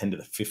 We get 10 to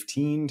the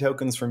 15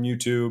 tokens from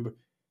YouTube.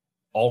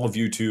 All of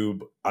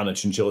YouTube on a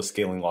chinchilla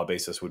scaling law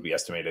basis would be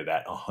estimated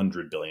at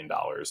 $100 billion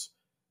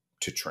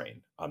to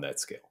train on that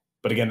scale.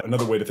 But again,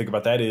 another way to think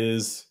about that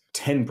is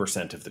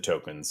 10% of the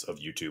tokens of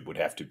YouTube would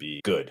have to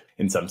be good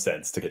in some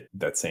sense to get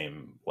that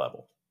same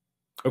level.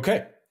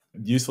 Okay,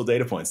 useful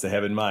data points to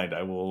have in mind.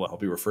 I'll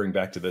be referring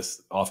back to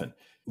this often.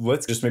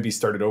 Let's just maybe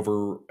start it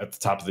over at the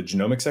top of the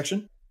genomics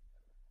section.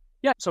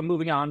 Yeah, so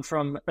moving on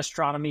from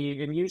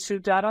astronomy and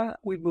YouTube data,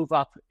 we move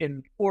up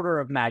in order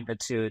of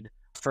magnitude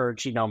for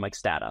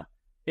genomics data.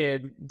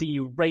 In the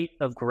rate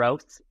of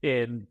growth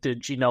in the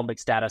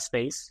genomics data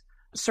space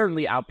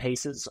certainly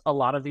outpaces a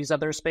lot of these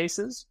other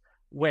spaces,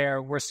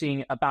 where we're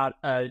seeing about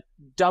a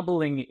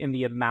doubling in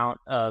the amount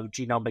of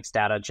genomics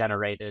data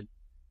generated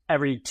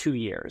every 2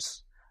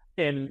 years.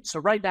 And so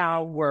right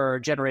now we're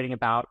generating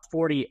about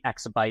 40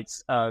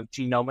 exabytes of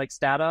genomics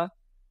data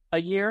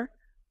a year,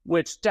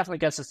 which definitely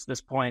gets us to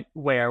this point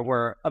where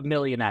we're a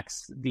million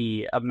X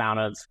the amount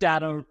of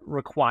data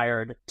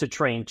required to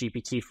train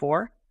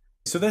GPT-4.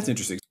 So that's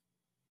interesting.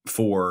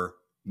 For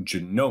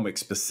genomics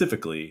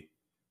specifically,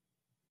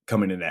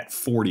 coming in at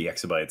 40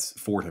 exabytes,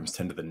 4 times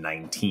 10 to the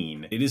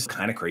 19, it is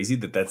kind of crazy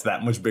that that's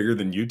that much bigger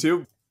than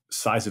YouTube.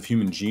 Size of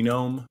human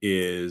genome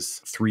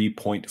is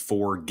 3.4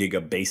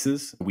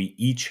 gigabases. We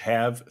each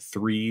have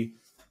 3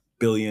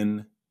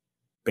 billion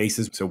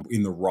bases. So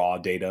in the raw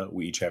data,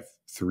 we each have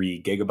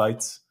 3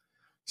 gigabytes.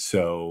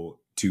 So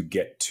to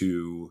get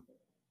to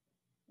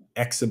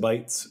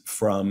exabytes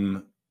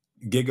from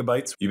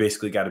gigabytes, you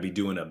basically got to be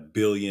doing 1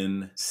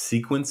 billion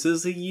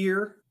sequences a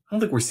year. I don't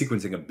think we're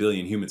sequencing 1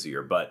 billion humans a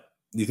year, but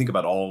you think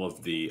about all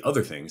of the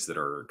other things that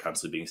are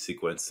constantly being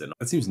sequenced, and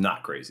that seems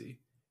not crazy.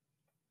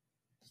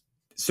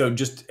 So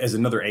just as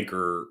another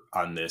anchor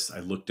on this, I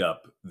looked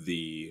up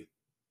the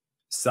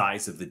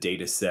size of the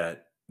data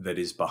set that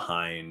is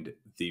behind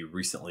the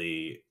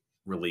recently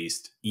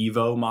released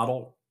EVO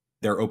model.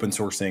 They're open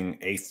sourcing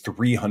a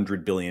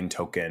 300 billion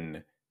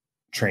token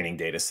training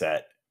data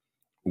set,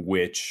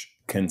 which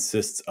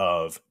consists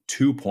of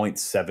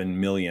 2.7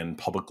 million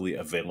publicly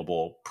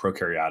available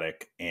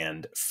prokaryotic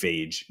and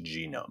phage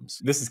genomes.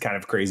 This is kind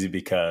of crazy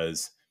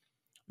because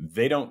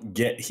they don't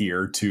get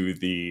here to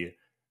the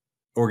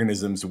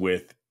organisms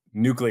with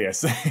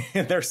nucleus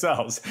in their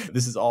cells.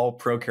 This is all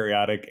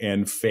prokaryotic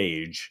and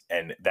phage,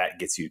 and that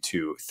gets you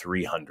to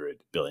 300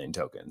 billion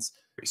tokens.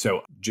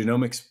 So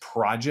genomics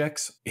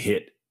projects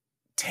hit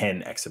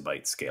 10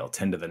 exabyte scale,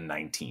 10 to the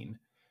 19.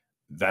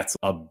 That's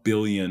 1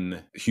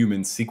 billion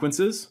human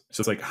sequences.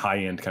 So it's like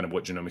high-end kind of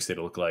what genomics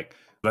data look like.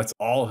 That's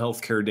all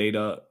healthcare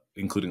data,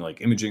 including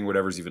like imaging,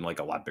 whatever is even like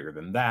a lot bigger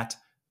than that.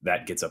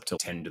 That gets up to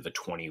 10 to the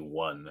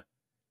 21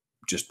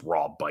 just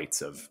raw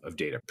bytes of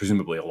data.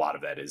 Presumably a lot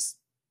of that is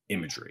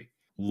imagery.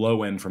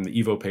 Low end from the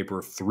EVO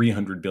paper,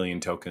 300 billion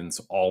tokens,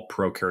 all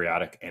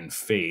prokaryotic and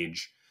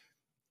phage,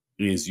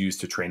 is used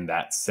to train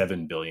that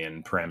 7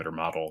 billion parameter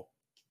model,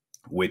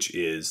 which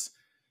is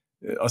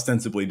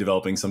ostensibly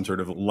developing some sort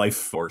of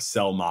life or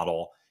cell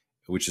model,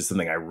 which is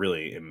something I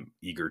really am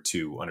eager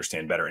to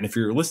understand better. And if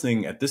you're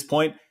listening at this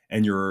point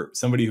and you're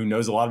somebody who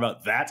knows a lot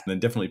about that, then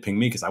definitely ping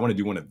me, because I want to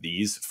do one of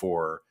these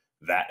for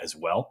that as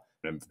well.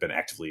 I've been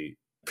actively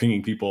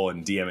pinging people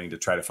and DMing to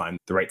try to find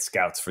the right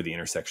scouts for the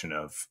intersection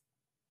of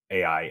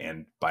AI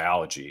and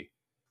biology.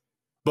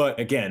 But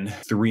again,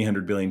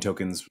 300 billion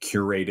tokens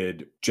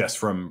curated just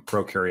from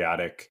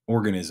prokaryotic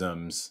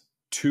organisms.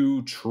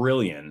 2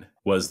 trillion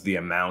was the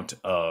amount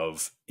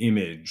of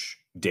image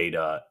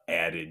data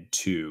added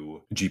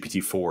to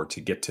GPT-4 to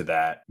get to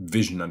that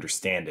vision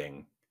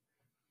understanding.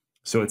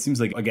 So it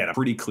seems like, again, a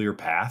pretty clear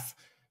path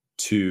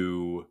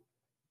to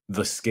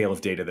the scale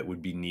of data that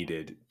would be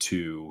needed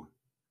to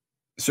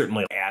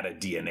certainly add a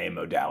DNA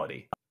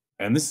modality.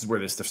 And this is where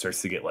this stuff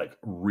starts to get like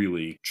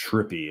really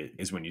trippy,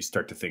 is when you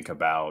start to think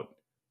about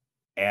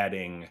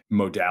adding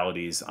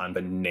modalities on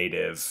the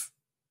native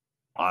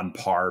on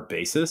par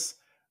basis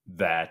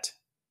that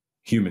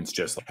humans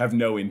just have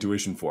no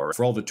intuition for.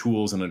 For all the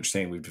tools and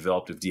understanding we've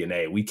developed of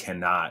DNA, we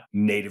cannot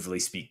natively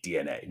speak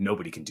DNA.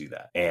 Nobody can do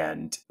that.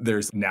 And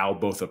there's now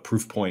both a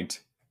proof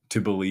point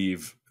to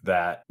believe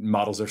that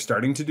models are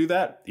starting to do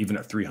that, even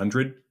at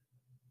 300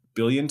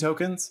 billion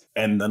tokens,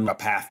 and then a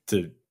path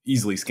to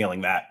easily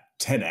scaling that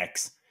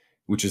 10x,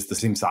 which is the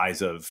same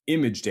size of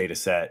image data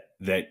set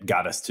that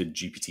got us to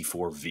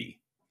GPT-4V.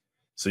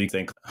 So you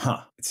think,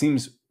 it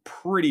seems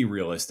pretty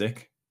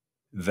realistic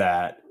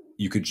that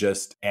you could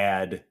just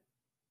add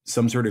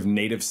some sort of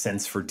native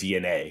sense for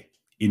DNA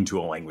into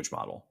a language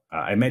model.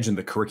 I imagine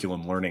the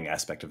curriculum learning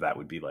aspect of that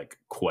would be like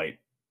quite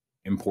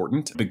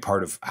important. A big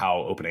part of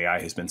how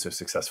OpenAI has been so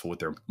successful with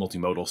their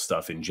multimodal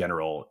stuff in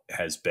general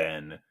has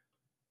been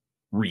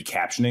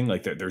recaptioning.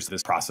 Like there's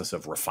this process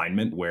of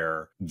refinement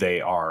where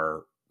they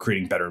are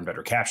creating better and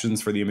better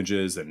captions for the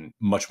images and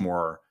much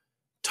more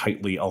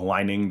tightly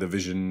aligning the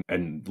vision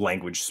and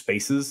language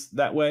spaces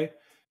that way.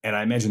 And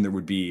I imagine there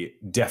would be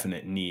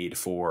definite need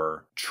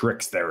for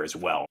tricks there as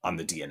well on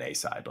the DNA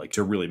side. Like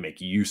to really make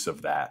use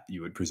of that,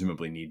 you would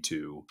presumably need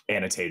to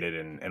annotate it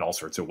in all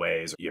sorts of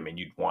ways. I mean,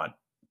 you'd want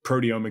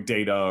proteomic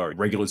data or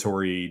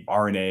regulatory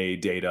RNA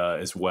data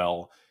as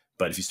well.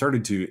 But if you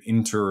started to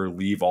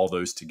interleave all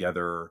those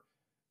together,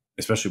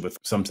 especially with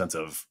some sense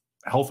of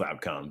health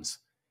outcomes,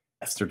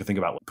 I start to think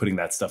about putting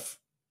that stuff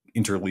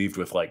interleaved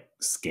with like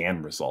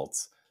scan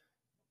results,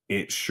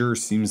 it sure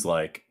seems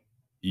like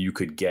you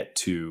could get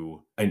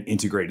to an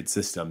integrated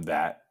system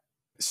that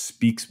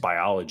speaks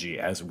biology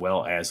as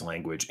well as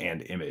language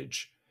and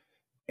image.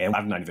 And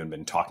I've not even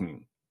been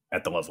talking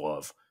at the level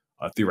of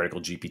a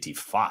theoretical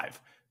GPT-5.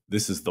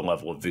 This is the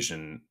level of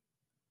vision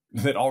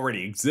that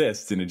already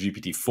exists in a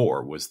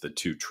GPT-4 was the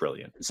 2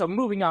 trillion. So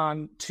moving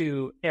on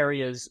to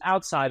areas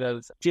outside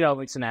of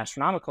genomics and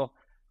astronomical,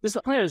 this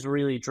planet is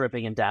really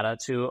dripping in data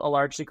to a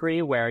large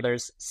degree, where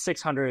there's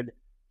 600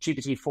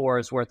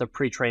 GPT-4s worth of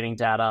pre-training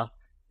data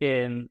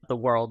in the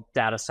World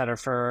Data Center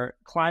for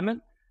Climate.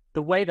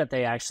 The way that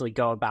they actually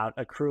go about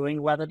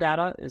accruing weather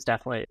data is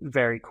definitely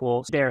very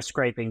cool. They're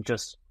scraping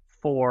just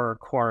 4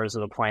 corners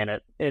of the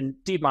planet. And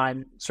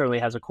DeepMind certainly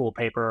has a cool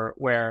paper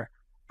where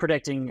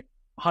predicting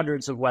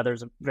hundreds of weather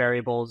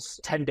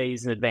variables 10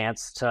 days in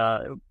advance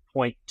to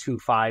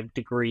 0.25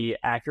 degree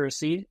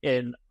accuracy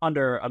in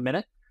under a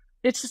minute.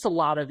 It's just a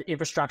lot of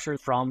infrastructure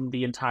from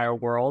the entire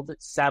world,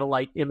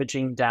 satellite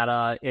imaging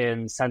data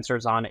in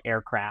sensors on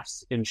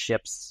aircrafts, in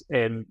ships,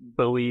 in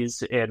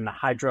buoys, in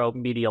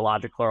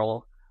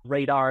hydrometeorological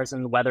radars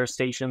and weather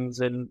stations,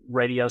 and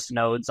radio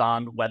nodes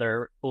on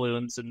weather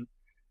balloons, and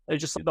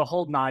it's just the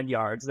whole 9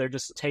 yards. They're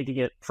just taking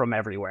it from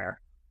everywhere.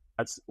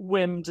 That's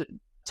wind,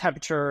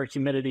 temperature,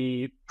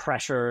 humidity,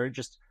 pressure,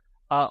 just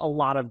a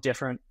lot of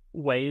different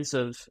ways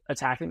of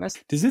attacking this.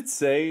 Does it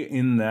say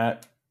in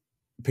that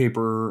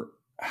paper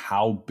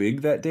how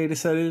big that data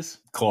set is?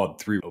 Claude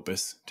 3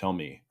 Opus, tell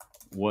me,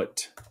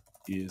 what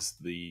is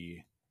the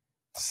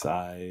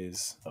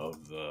size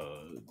of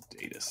the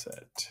data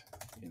set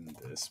in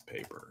this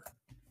paper?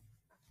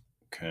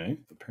 Okay,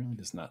 apparently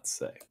does not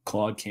say.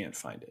 Claude can't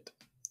find it.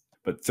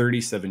 But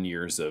 37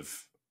 years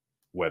of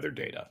weather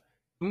data.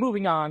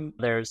 Moving on,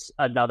 there's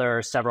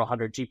another several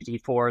hundred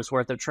GPT-4s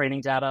worth of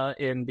training data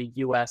in the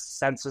US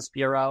Census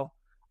Bureau.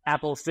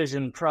 Apple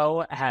Vision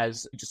Pro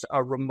has just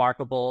a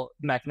remarkable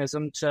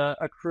mechanism to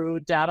accrue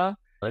data.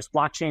 There's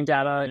blockchain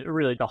data.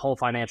 Really, the whole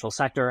financial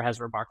sector has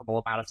a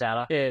remarkable amount of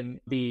data. In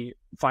the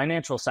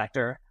financial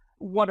sector,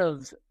 one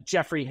of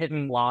Jeffrey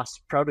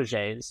Hinton's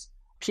proteges,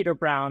 Peter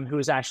Brown, who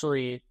is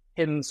actually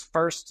Hinton's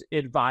first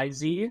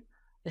advisee,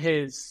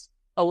 has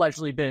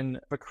allegedly been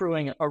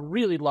accruing a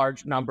really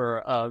large number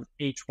of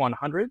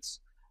H100s.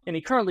 And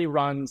he currently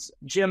runs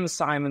Jim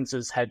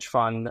Simons' hedge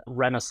fund,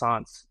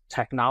 Renaissance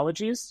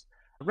Technologies.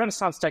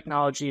 Renaissance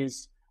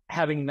Technologies,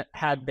 having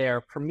had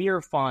their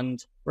premier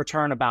fund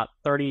return about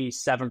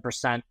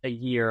 37% a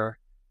year,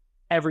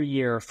 every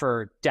year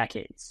for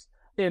decades.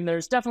 And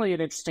there's definitely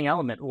an interesting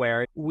element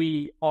where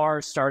we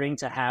are starting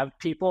to have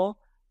people,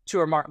 to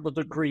a remarkable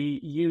degree,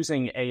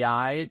 using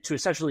AI to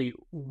essentially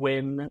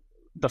win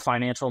the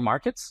financial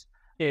markets.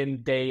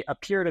 And they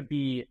appear to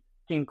be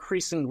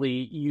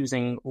increasingly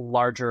using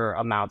larger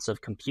amounts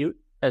of compute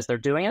as they're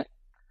doing it.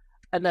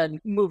 And then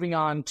moving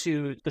on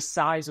to the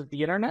size of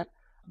the internet,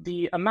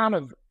 the amount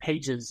of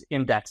pages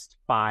indexed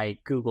by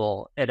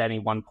Google at any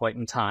one point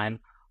in time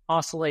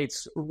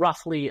oscillates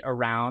roughly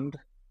around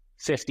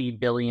 50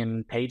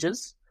 billion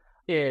pages.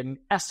 In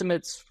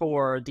estimates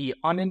for the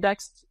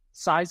unindexed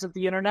size of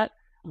the internet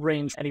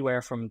range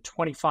anywhere from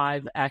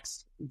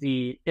 25x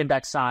the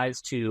index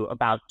size to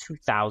about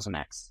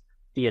 2000x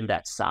the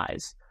index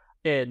size.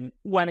 And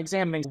when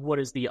examining what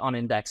does the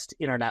unindexed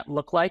internet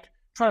look like,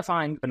 try to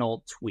find an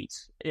old tweet,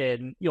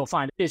 and you'll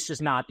find it's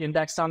just not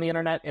indexed on the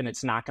internet and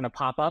it's not going to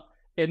pop up.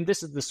 And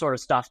this is the sort of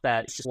stuff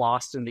that's just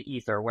lost in the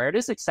ether, where it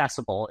is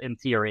accessible in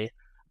theory,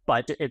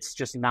 but it's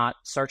just not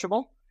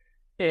searchable.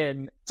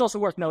 And it's also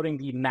worth noting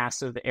the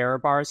massive error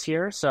bars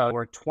here. So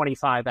we're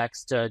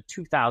 25x to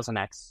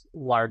 2000x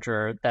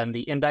larger than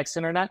the indexed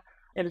internet.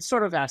 And it's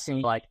sort of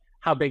asking, like,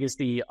 how big is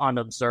the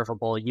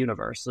unobservable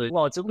universe?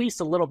 Well, it's at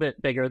least a little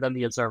bit bigger than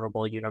the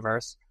observable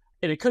universe.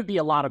 And it could be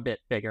a lot of bit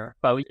bigger,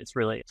 but it's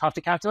really tough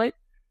to calculate.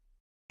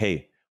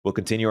 Hey, we'll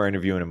continue our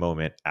interview in a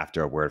moment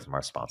after a word from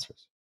our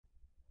sponsors.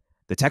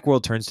 The tech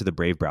world turns to the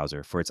Brave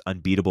browser for its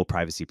unbeatable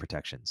privacy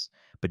protections.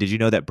 But did you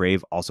know that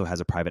Brave also has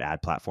a private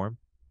ad platform?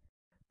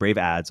 Brave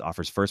Ads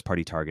offers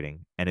first-party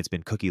targeting, and it's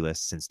been cookieless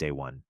since day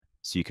one,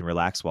 so you can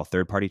relax while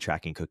third-party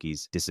tracking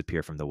cookies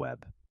disappear from the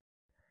web.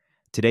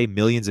 Today,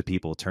 millions of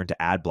people turn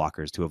to ad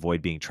blockers to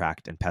avoid being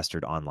tracked and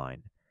pestered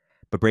online.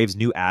 But Brave's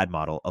new ad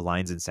model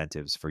aligns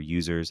incentives for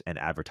users and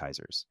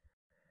advertisers.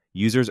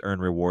 Users earn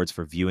rewards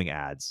for viewing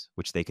ads,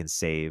 which they can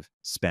save,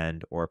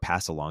 spend, or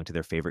pass along to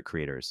their favorite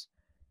creators.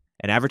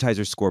 And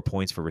advertisers score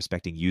points for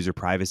respecting user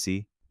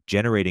privacy,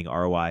 generating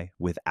ROI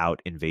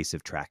without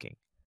invasive tracking.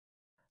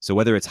 So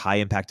whether it's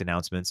high-impact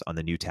announcements on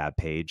the new tab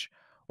page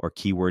or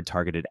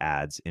keyword-targeted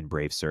ads in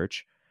Brave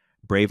Search,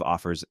 Brave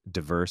offers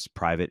diverse,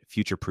 private,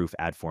 future-proof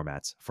ad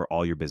formats for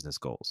all your business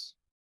goals.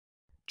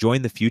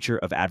 Join the future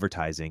of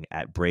advertising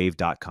at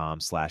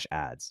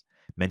brave.com/ads.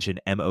 Mention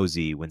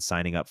MOZ when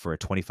signing up for a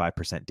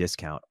 25%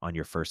 discount on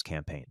your first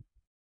campaign.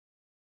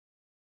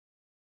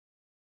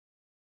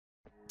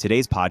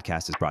 Today's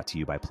podcast is brought to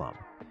you by Plum.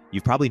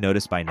 You've probably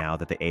noticed by now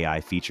that the AI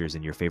features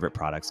in your favorite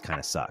products kind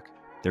of suck.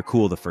 They're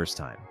cool the first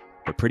time,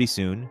 but pretty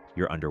soon,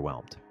 you're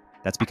underwhelmed.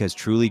 That's because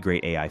truly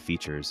great AI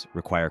features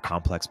require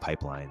complex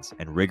pipelines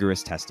and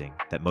rigorous testing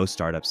that most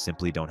startups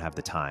simply don't have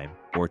the time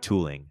or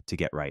tooling to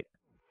get right.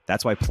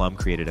 That's why Plum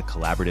created a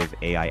collaborative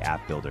AI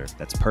app builder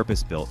that's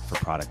purpose-built for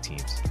product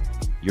teams.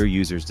 Your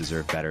users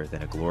deserve better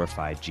than a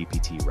glorified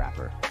GPT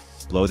wrapper.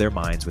 Blow their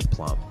minds with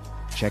Plum.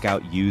 Check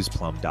out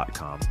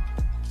useplum.com.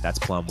 That's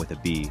Plum with a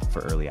B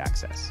for early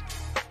access.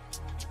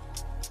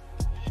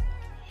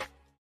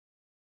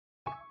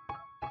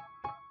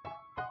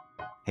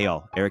 Hey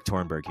all, Eric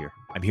Torenberg here.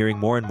 I'm hearing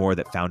more and more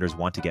that founders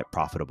want to get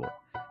profitable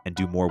and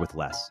do more with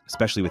less,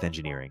 especially with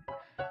engineering.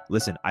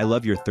 Listen, I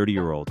love your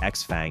 30-year-old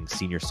ex-FANG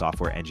senior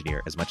software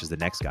engineer as much as the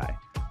next guy,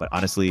 but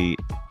honestly,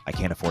 I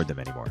can't afford them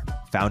anymore.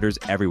 Founders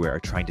everywhere are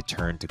trying to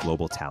turn to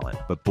global talent,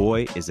 but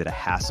boy, is it a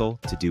hassle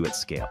to do at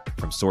scale,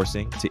 from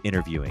sourcing to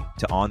interviewing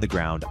to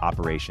on-the-ground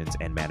operations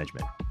and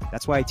management.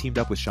 That's why I teamed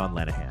up with Sean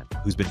Lanahan,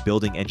 who's been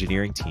building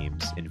engineering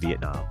teams in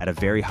Vietnam at a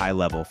very high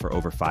level for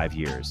over 5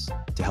 years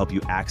to help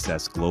you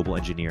access global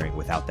engineering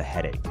without the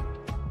headache.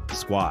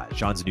 Squad,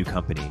 Sean's new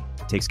company,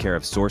 takes care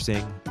of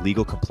sourcing,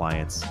 legal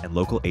compliance, and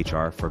local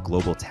HR for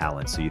global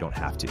talent so you don't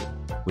have to.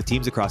 With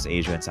teams across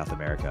Asia and South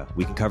America,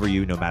 we can cover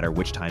you no matter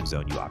which time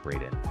zone you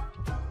operate in.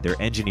 Their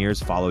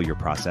engineers follow your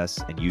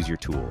process and use your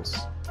tools.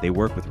 They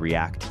work with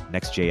React,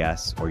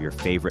 Next.js, or your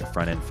favorite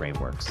front-end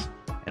frameworks.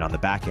 And on the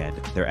back end,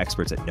 they're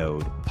experts at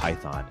Node,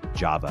 Python,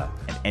 Java,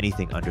 and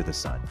anything under the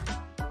sun.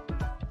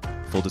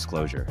 Full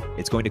disclosure,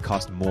 it's going to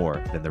cost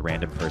more than the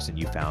random person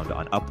you found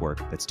on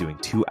Upwork that's doing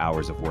 2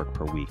 hours of work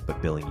per week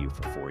but billing you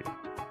for 40.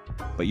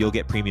 But you'll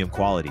get premium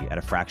quality at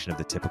a fraction of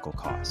the typical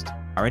cost.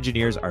 Our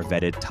engineers are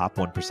vetted top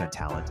 1%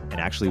 talent and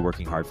actually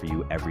working hard for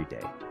you every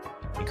day.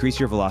 Increase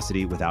your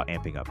velocity without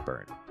amping up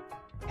burn.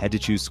 Head to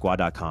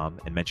choosesquad.com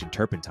and mention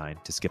Turpentine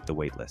to skip the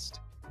waitlist.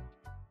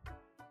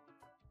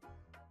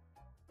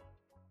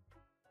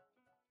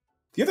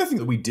 The other thing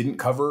that we didn't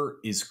cover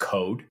is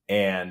code,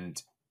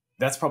 and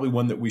that's probably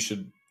one that we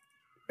should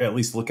at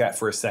least look at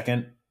for a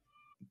second.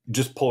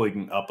 Just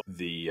pulling up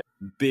the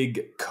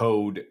big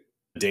code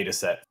data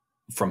set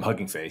from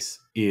Hugging Face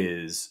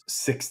is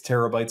 6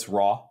 terabytes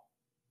raw,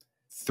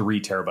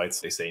 3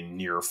 terabytes, they say,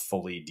 near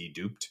fully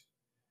deduped.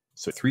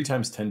 So 3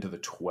 times 10 to the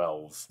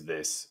 12,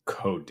 this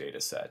code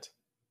data set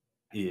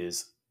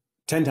is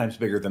 10 times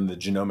bigger than the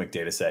genomic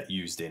data set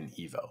used in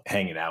Evo,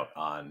 hanging out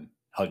on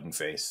Hugging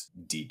Face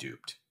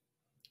deduped.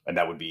 And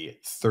that would be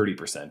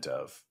 30%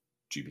 of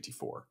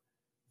GPT-4,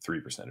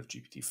 3% of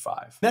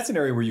GPT-5. That's an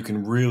area where you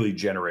can really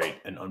generate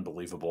an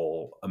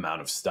unbelievable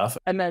amount of stuff.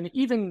 And then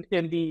even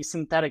in the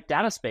synthetic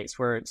data space,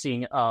 we're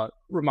seeing a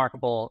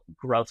remarkable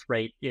growth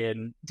rate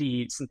in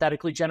the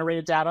synthetically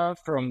generated data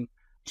from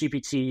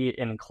GPT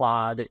in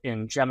Claude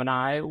in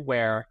Gemini,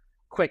 where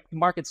quick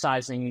market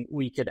sizing,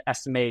 we could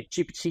estimate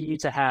GPT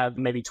to have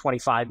maybe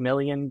 25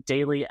 million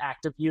daily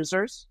active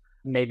users,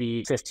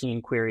 maybe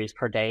 15 queries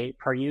per day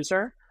per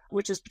user,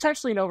 which is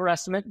potentially an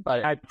overestimate,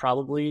 but I'd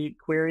probably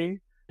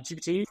query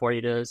GPT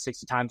 40 to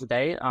 60 times a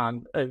day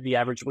on the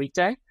average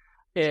weekday.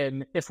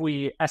 And if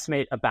we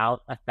estimate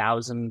about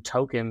 1,000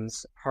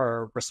 tokens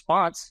per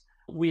response,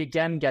 we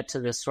again get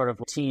to this sort of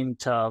 14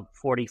 to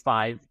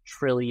 45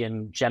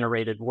 trillion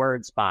generated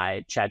words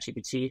by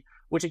ChatGPT,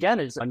 which again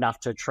is enough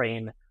to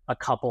train a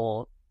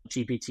couple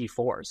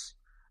GPT-4s.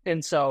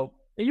 And so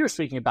you were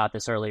speaking about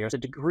this earlier, the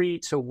degree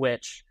to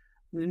which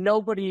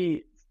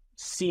nobody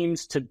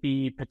seems to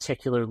be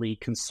particularly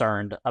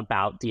concerned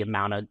about the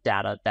amount of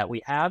data that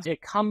we have. It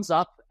comes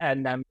up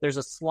and then there's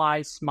a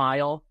sly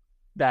smile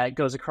that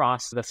goes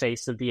across the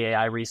face of the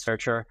AI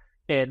researcher,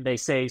 and they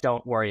say,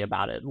 don't worry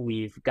about it.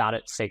 We've got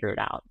it figured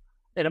out.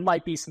 And it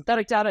might be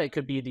synthetic data. It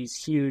could be these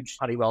huge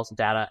Honeywell's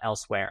data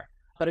elsewhere.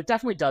 But it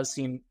definitely does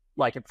seem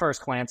like at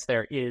first glance,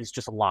 there is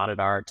just a lot at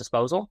our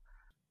disposal.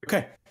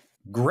 Okay,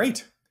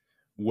 great.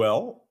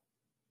 Well,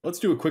 let's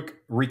do a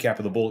quick recap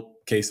of the bull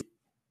case.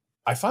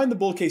 I find the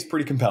bull case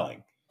pretty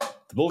compelling.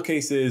 The bull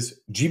case is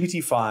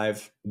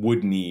GPT-5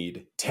 would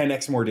need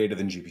 10x more data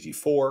than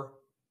GPT-4,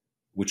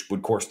 which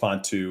would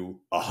correspond to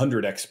a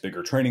 100x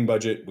bigger training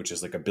budget, which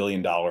is like $1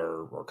 billion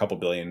or a couple $1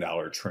 billion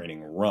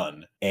training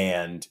run,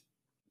 and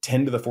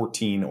 10 to the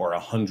 14 or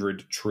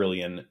 100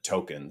 trillion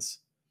tokens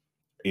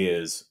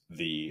is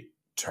the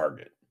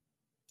target.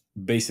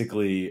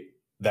 Basically,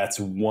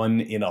 that's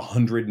 1 in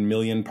 100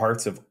 million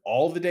parts of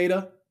all the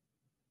data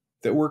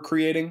that we're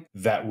creating.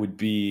 That would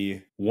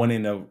be 1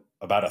 in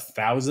about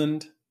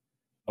 1,000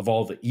 of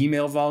all the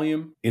email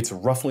volume. It's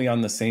roughly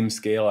on the same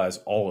scale as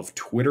all of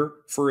Twitter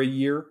for a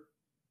year.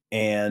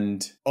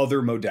 And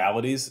other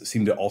modalities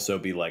seem to also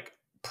be like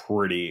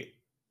pretty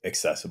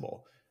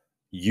accessible.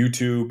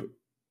 YouTube,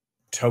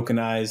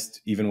 tokenized,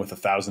 even with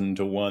 1,000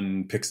 to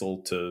 1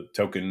 pixel to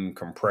token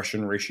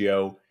compression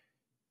ratio,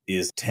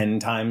 is 10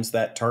 times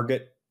that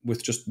target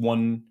with just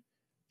 1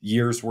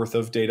 year's worth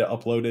of data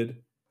uploaded.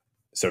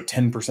 So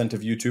 10%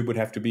 of YouTube would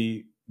have to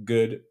be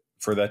good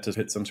for that to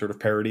hit some sort of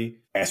parity.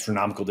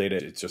 Astronomical data,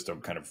 it's just a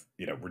kind of,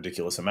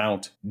 ridiculous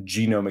amount.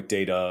 Genomic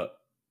data,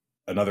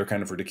 another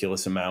kind of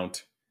ridiculous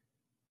amount.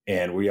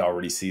 And we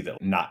already see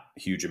that not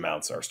huge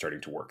amounts are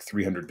starting to work.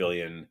 300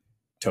 billion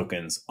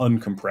tokens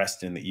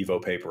uncompressed in the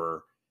Evo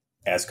paper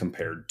as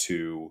compared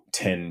to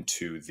 10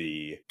 to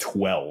the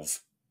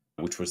 12,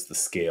 which was the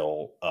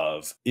scale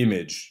of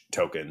image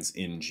tokens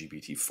in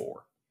GPT-4.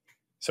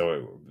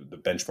 So the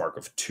benchmark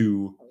of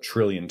 2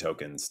 trillion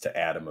tokens to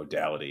add a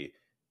modality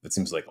that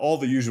seems like all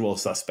the usual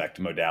suspect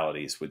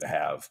modalities would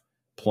have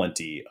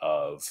plenty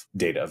of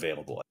data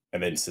available.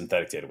 And then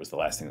synthetic data was the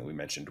last thing that we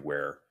mentioned,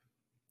 where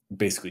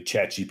basically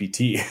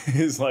ChatGPT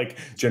is like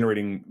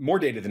generating more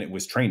data than it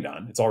was trained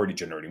on. It's already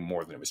generating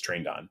more than it was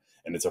trained on.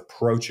 And it's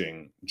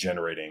approaching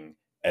generating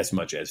as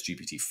much as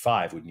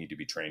GPT-5 would need to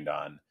be trained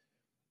on.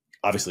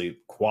 Obviously,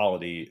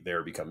 quality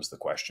there becomes the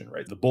question,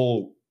 right? The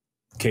bull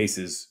case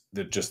is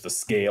that just the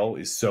scale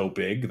is so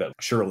big that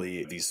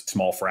surely these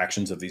small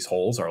fractions of these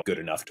holes are good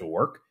enough to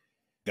work.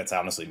 That's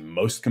honestly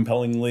most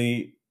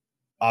compellingly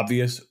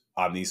obvious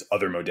on these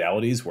other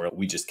modalities where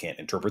we just can't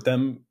interpret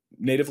them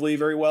natively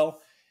very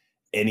well.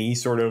 Any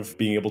sort of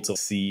being able to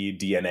see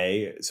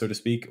DNA, so to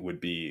speak, would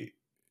be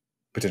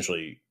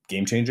potentially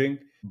game-changing.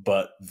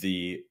 But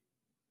the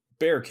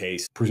bear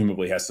case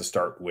presumably has to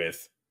start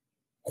with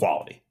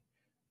quality.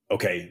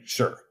 Okay,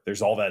 sure,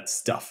 there's all that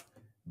stuff,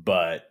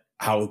 but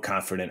how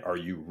confident are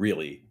you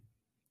really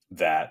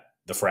that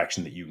the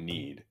fraction that you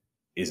need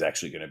is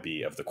actually going to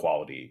be of the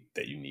quality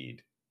that you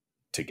need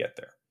to get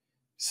there?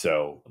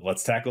 So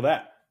let's tackle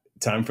that.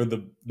 Time for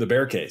the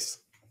bear case.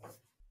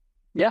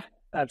 Yeah,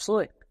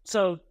 absolutely.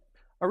 So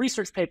a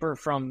research paper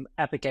from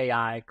Epic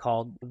AI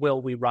called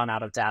Will We Run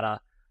Out of Data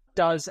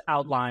does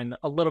outline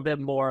a little bit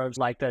more of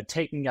like the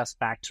taking us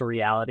back to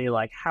reality,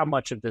 like how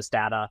much of this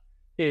data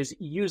is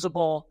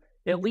usable,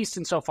 at least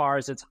insofar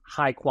as it's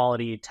high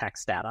quality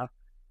text data.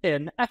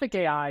 And Epic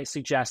AI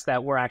suggests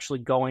that we're actually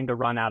going to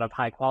run out of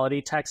high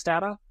quality text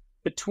data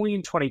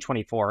between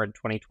 2024 and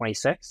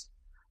 2026.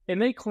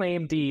 And they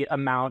claim the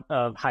amount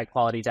of high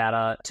quality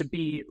data to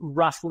be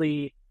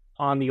roughly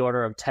on the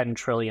order of 10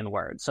 trillion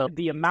words. So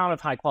the amount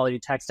of high quality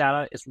text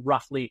data is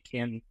roughly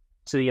akin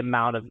to the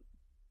amount of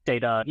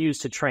data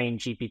used to train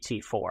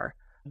GPT-4.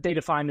 They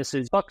define this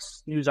as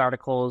books, news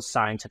articles,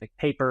 scientific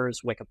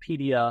papers,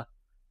 Wikipedia,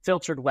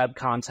 filtered web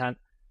content.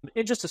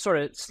 And just to sort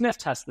of sniff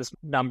test this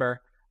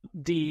number,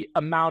 the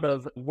amount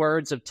of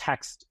words of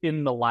text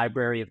in the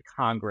Library of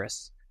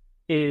Congress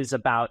is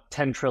about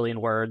 10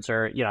 trillion words,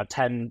 or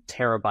 10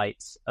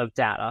 terabytes of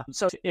data.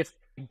 So if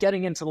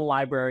getting into the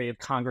Library of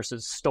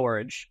Congress's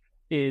storage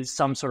is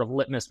some sort of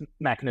litmus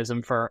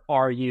mechanism for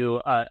are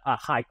you a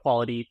high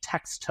quality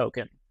text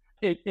token,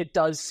 it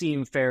does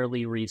seem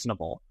fairly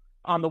reasonable.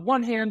 On the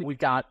one hand, we've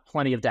got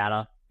plenty of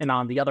data, and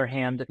on the other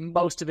hand,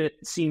 most of it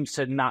seems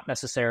to not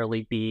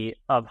necessarily be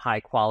of high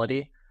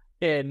quality.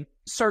 And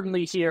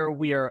certainly here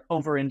we are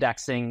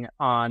over-indexing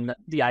on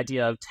the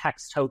idea of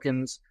text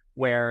tokens,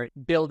 where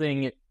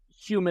building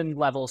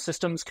human-level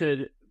systems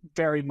could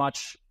very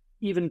much,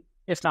 even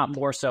if not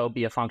more so,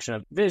 be a function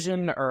of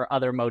vision or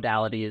other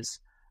modalities.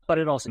 But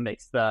it also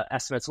makes the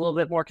estimates a little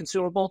bit more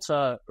consumable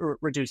to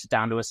reduce it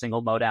down to a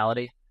single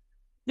modality.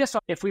 Yes,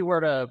 if we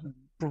were to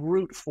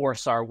brute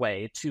force our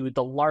way to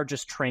the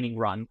largest training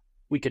run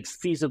we could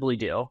feasibly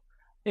do,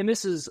 and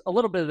this is a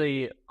little bit of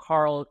the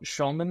Carl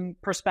Schulman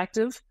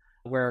perspective,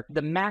 where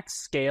the max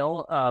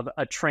scale of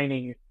a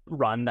training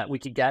run that we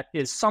could get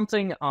is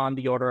something on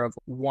the order of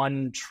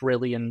 $1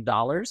 trillion,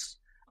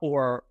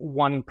 or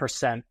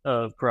 1%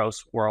 of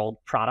gross world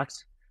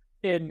product.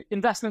 And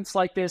investments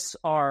like this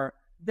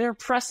they're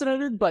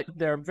precedented, but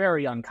they're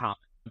very uncommon.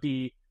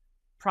 The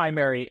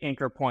primary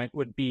anchor point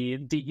would be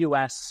the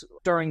US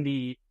during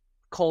the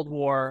Cold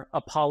War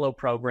Apollo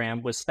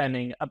program was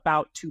spending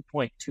about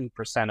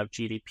 2.2% of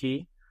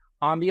GDP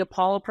on the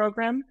Apollo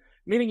program,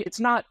 meaning it's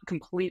not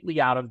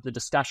completely out of the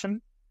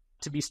discussion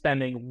to be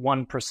spending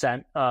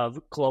 1% of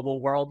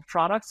global world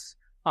products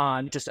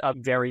on just a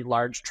very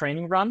large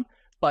training run.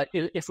 But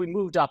if we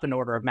moved up in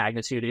order of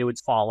magnitude, it would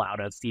fall out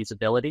of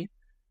feasibility.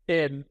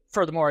 And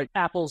furthermore,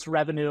 Apple's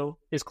revenue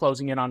is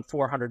closing in on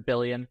 $400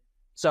 billion.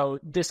 So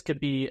this could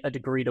be a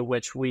degree to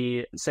which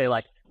we say,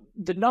 like,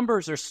 the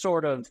numbers are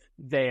sort of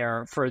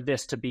there for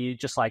this to be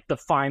just like the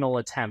final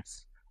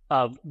attempts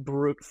of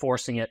brute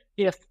forcing it.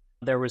 If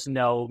there was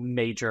no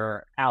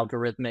major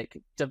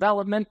algorithmic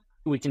development,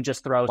 we can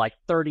just throw like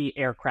 30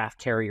 aircraft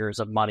carriers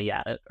of money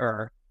at it,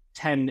 or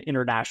 10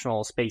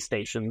 international space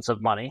stations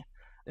of money,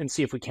 and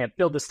see if we can't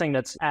build this thing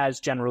that's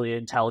as generally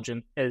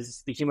intelligent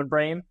as the human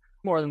brain.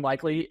 More than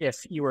likely,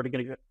 if you were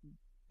going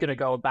to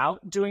go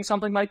about doing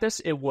something like this,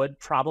 it would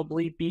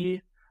probably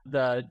be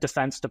the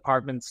Defense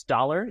Department's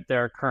dollar.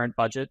 Their current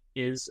budget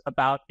is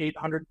about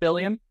 $800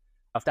 billion.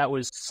 If that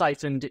was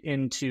siphoned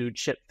into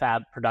chip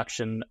fab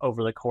production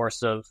over the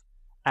course of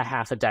a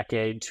half a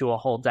decade to a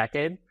whole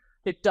decade,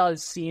 it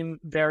does seem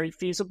very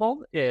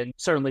feasible. And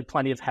certainly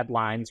plenty of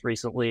headlines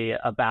recently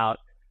about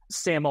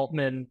Sam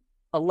Altman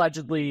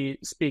allegedly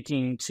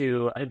speaking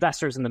to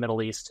investors in the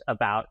Middle East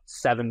about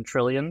 $7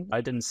 trillion. I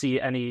didn't see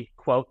any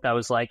quote that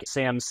was like,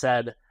 Sam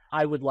said,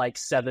 I would like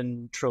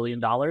 $7 trillion.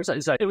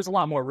 So it was a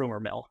lot more rumor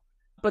mill.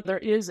 But there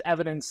is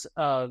evidence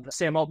of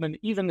Sam Altman,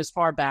 even as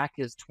far back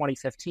as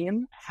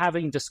 2015,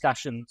 having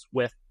discussions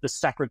with the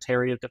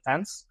Secretary of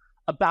Defense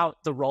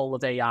about the role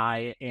of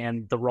AI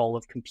and the role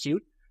of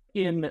compute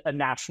in a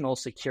national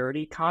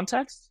security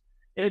context.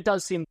 And it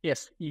does seem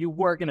if you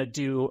were going to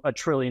do a $1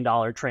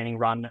 trillion training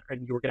run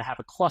and you were going to have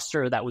a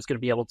cluster that was going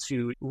to be able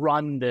to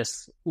run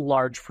this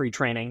large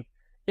pre-training,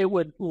 it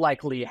would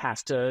likely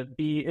have to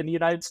be in the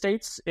United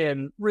States.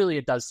 And really,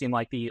 it does seem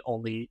like the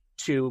only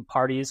two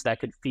parties that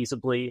could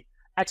feasibly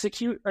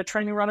execute a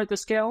training run at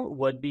this scale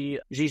would be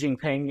Xi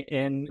Jinping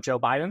and Joe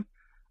Biden.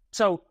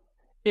 So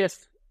if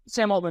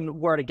Sam Altman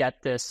were to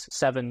get this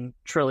 $7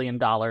 trillion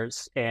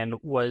and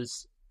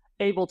was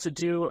able to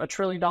do a $1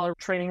 trillion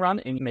training run,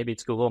 and maybe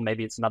it's Google,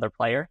 maybe it's another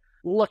player,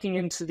 looking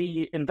into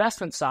the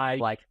investment side,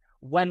 like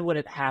when would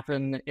it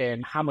happen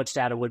and how much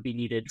data would be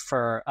needed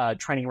for a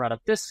training run of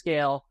this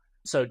scale?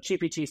 So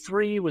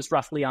GPT-3 was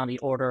roughly on the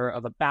order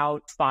of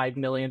about $5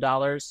 million.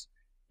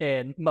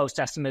 And most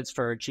estimates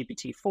for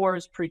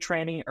GPT-4's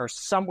pre-training are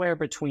somewhere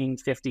between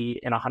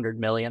 50 and 100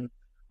 million.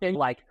 And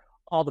like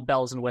all the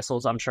bells and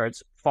whistles, I'm sure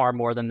it's far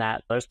more than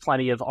that. There's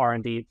plenty of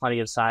R&D,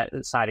 plenty of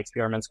side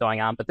experiments going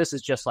on, but this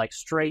is just like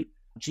straight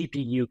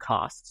GPU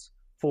costs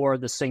for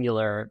the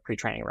singular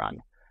pre-training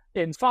run.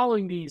 And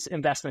following these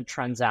investment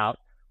trends out,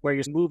 where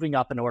you're moving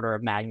up an order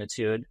of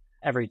magnitude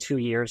every 2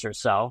 years or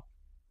so,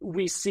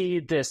 we see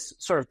this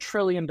sort of $1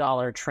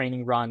 trillion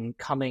training run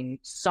coming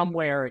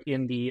somewhere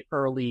in the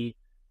early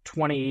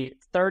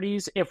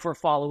 2030s if we're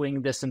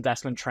following this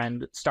investment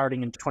trend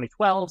starting in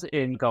 2012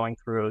 and going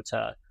through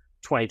to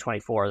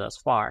 2024 thus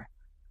far.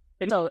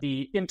 And so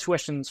the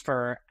intuitions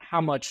for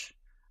how much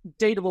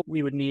data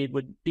we would need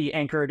would be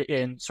anchored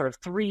in sort of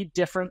three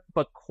different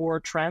but core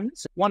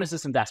trends. One is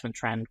this investment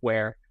trend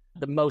where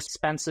the most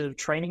expensive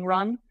training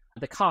run,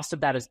 the cost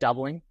of that is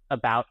doubling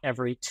about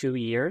every 2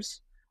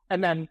 years.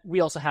 And then we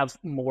also have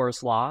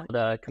Moore's Law,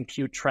 the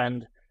compute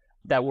trend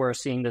that we're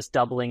seeing this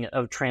doubling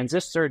of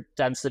transistor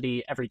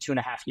density every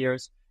 2.5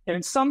 years. And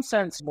in some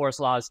sense,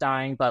 Moore's Law is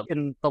dying, but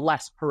in the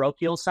less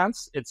parochial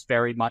sense, it's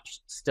very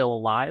much still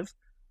alive,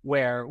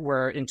 where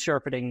we're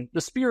interpreting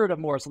the spirit of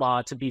Moore's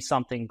Law to be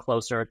something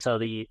closer to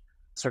the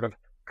sort of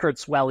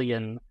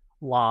Kurzweilian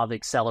law of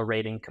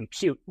accelerating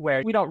compute,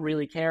 where we don't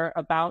really care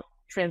about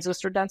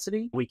transistor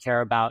density. We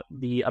care about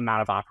the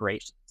amount of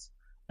operations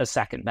a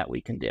second that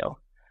we can do.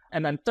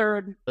 And then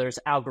third, there's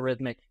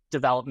algorithmic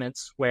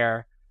developments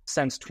where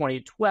since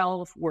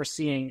 2012, we're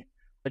seeing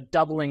a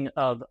doubling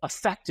of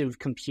effective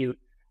compute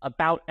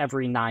about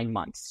every 9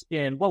 months.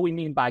 And what we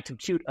mean by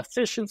compute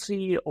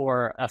efficiency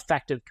or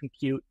effective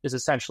compute is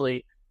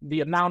essentially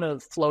the amount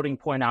of floating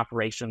point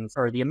operations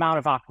or the amount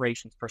of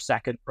operations per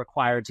second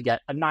required to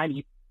get a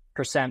 90%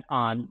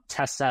 on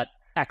test set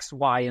X,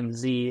 Y, and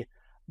Z.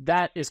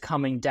 That is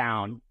coming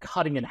down,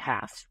 cutting in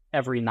half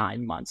every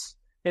 9 months.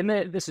 And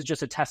this is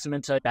just a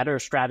testament to better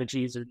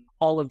strategies and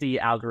all of the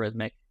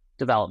algorithmic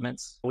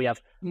developments. We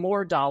have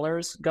more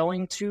dollars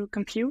going to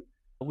compute.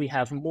 We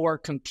have more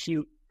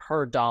compute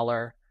per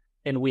dollar,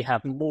 and we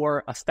have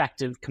more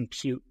effective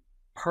compute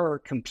per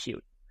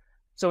compute.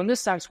 So in this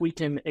sense, we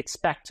can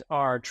expect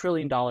our $1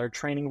 trillion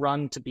training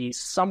run to be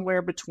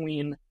somewhere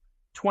between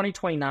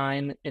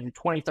 2029 and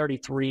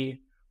 2033,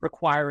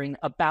 requiring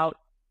about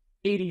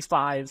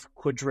 85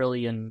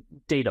 quadrillion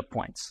data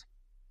points,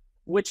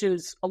 which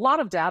is a lot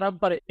of data,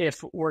 but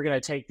if we're going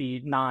to take the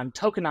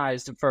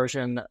non-tokenized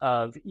version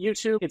of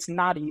YouTube, it's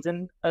not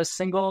even a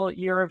single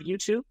year of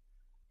YouTube.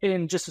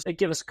 And just to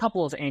give us a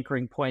couple of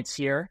anchoring points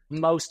here,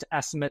 most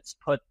estimates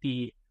put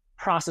the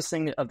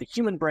processing of the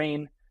human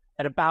brain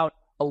at about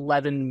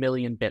 11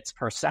 million bits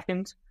per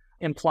second,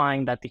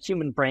 implying that the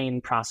human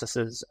brain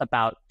processes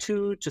about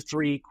 2 to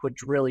 3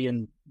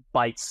 quadrillion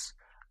bytes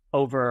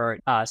over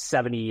a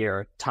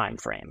 70-year time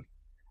frame.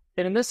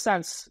 And in this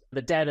sense,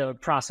 the data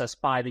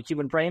processed by the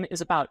human brain is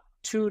about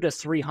 2 to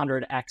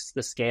 300x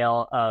the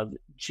scale of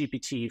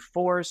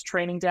GPT-4's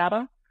training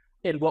data.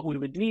 And what we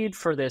would need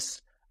for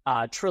this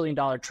 $1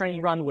 trillion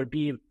training run would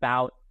be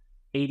about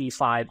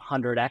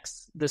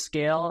 8,500x the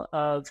scale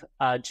of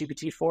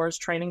GPT-4's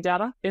training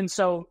data. And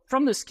so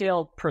from the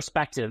scale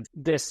perspective,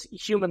 this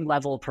human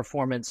level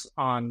performance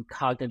on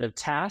cognitive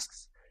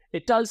tasks,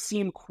 it does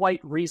seem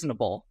quite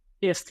reasonable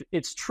if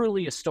it's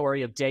truly a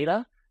story of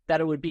data, that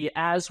it would be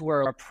as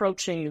we're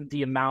approaching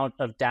the amount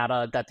of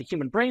data that the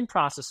human brain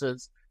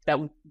processes,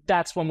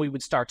 that's when we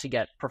would start to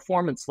get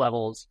performance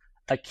levels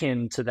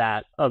akin to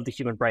that of the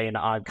human brain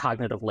on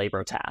cognitive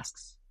labor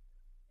tasks.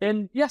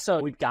 And yeah,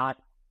 so we've got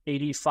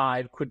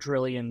 85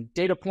 quadrillion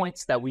data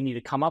points that we need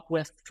to come up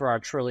with for our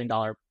 $1 trillion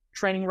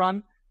training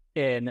run.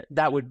 And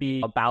that would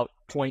be about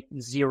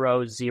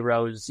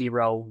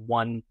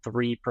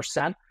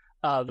 0.00013%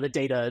 of the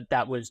data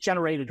that was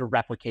generated or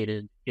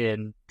replicated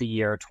in the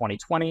year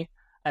 2020.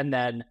 And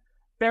then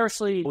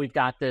bearishly, we've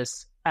got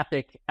this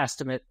epic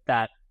estimate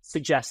that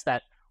suggests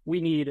that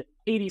we need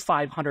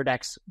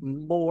 8,500x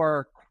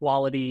more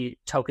quality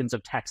tokens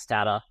of text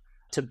data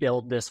to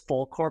build this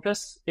full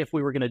corpus if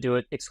we were going to do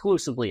it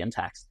exclusively in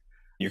text.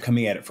 You're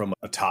coming at it from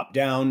a top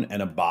down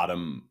and a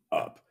bottom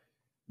up.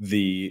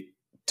 The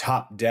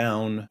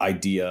top-down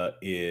idea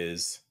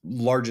is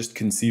largest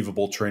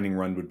conceivable training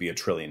run would be $1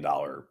 trillion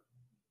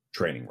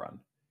training run.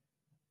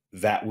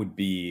 That would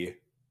be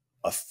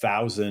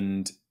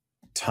 1,000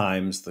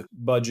 times the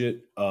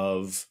budget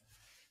of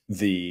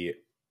the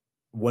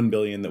 1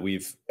 billion that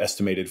we've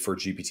estimated for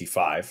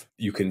GPT-5.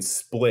 You can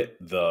split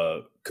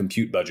the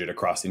compute budget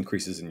across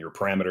increases in your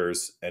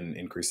parameters and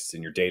increases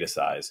in your data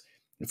size.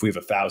 If we have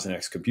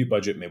 1,000x compute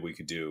budget, maybe we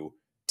could do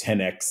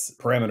 10x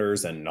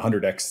parameters and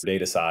 100x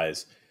data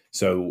size.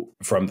 So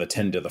from the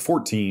 10 to the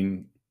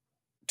 14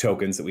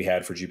 tokens that we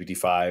had for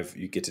GPT-5,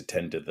 you get to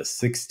 10 to the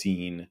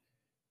 16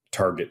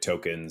 target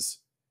tokens.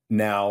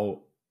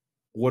 Now,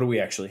 what do we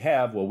actually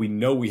have? Well, we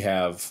know we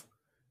have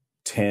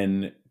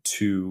 10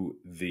 to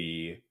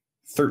the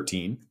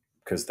 13,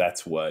 because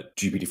that's what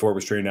GPT-4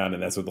 was trained on,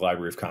 and that's what the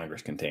Library of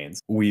Congress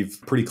contains. We've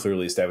pretty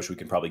clearly established we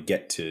can probably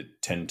get to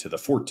 10 to the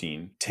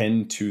 14.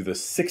 10 to the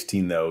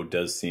 16, though,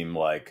 does seem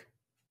like,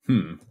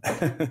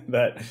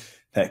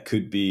 that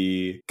could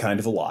be kind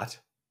of a lot.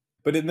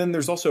 But then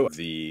there's also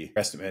the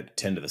estimate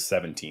 10 to the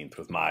 17th.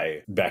 With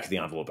my back of the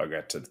envelope, I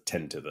got to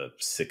 10 to the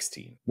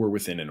 16. We're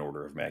within an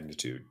order of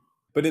magnitude.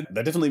 But that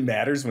definitely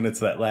matters when it's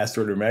that last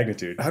order of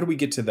magnitude. How do we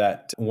get to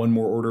that one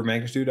more order of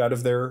magnitude out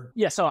of there?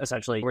 Yeah, so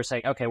essentially we're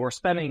saying, okay, we're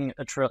spending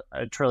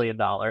 $1 trillion.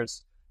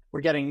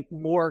 We're getting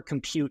more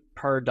compute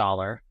per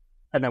dollar.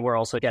 And then we're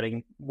also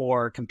getting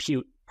more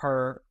compute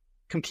per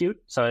compute.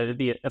 So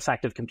the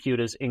effective compute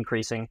is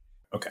increasing.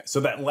 Okay, so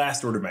that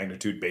last order of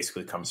magnitude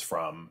basically comes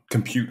from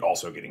compute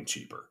also getting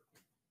cheaper.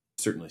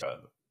 Certainly a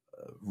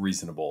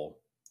reasonable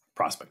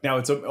prospect. Now,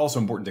 it's also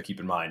important to keep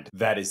in mind,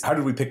 that is, how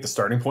did we pick the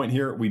starting point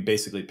here? We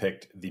basically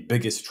picked the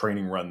biggest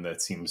training run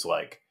that seems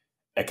like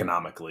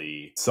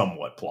economically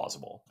somewhat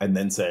plausible, and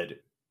then said,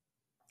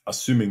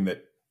 assuming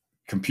that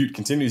compute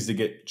continues to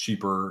get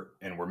cheaper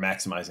and we're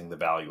maximizing the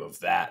value of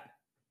that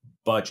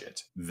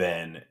budget,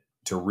 then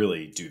to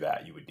really do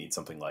that, you would need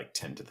something like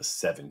 10 to the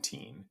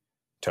 17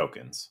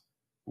 tokens,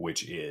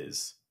 which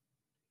is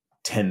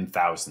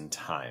 10,000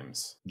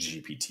 times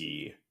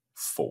GPT-4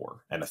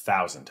 and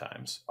 1,000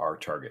 times our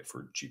target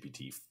for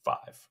GPT-5.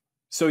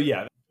 So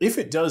yeah, if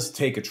it does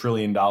take $1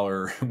 trillion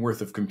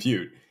worth of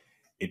compute,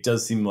 it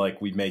does seem like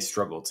we may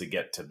struggle to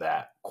get to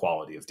that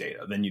quality of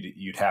data. Then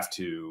you'd have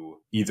to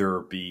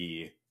either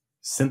be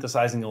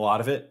synthesizing a lot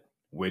of it,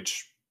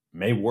 which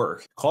may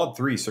work. Claude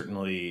 3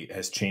 certainly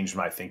has changed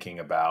my thinking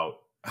about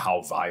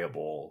how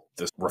viable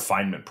this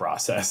refinement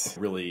process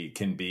really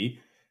can be.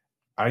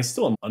 I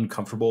still am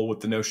uncomfortable with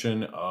the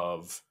notion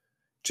of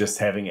just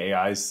having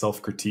AI's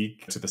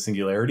self-critique to the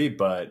singularity,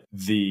 but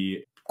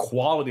the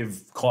quality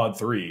of Claude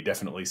 3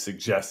 definitely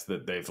suggests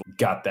that they've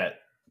got that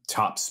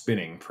top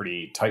spinning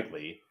pretty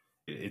tightly.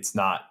 It's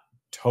not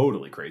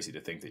totally crazy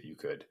to think that you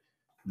could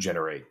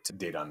generate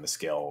data on the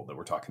scale that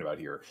we're talking about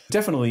here.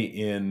 Definitely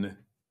in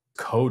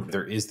code,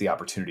 there is the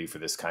opportunity for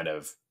this kind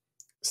of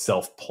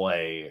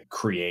self-play,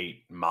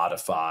 create,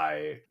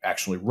 modify,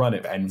 actually run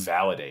it and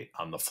validate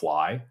on the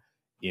fly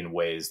in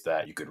ways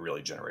that you could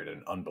really generate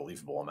an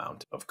unbelievable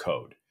amount of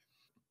code.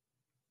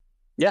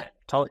 Yeah,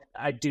 totally.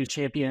 I do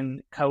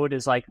champion code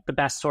is like the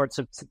best sorts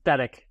of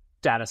synthetic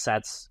data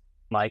sets,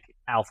 like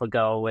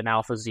AlphaGo and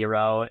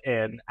AlphaZero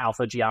and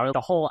AlphaGI, the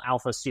whole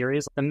Alpha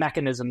series, the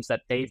mechanisms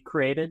that they've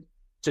created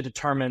to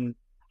determine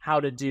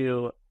how to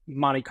do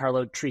Monte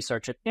Carlo tree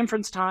search at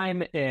inference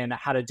time and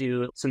how to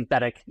do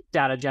synthetic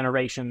data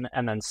generation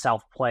and then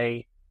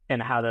self-play, and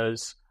how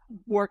those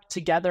work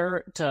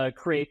together to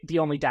create the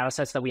only data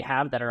sets that we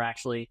have that are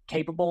actually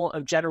capable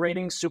of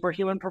generating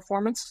superhuman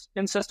performance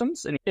in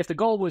systems. And if the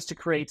goal was to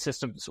create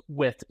systems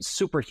with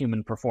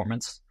superhuman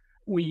performance,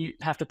 we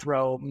have to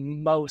throw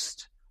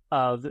most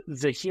of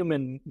the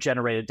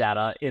human-generated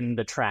data in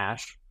the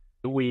trash.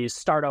 We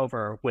start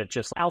over with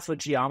just alpha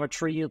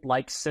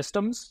geometry-like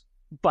systems,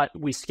 but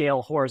we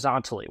scale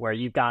horizontally, where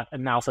you've got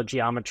an alpha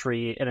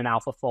geometry in an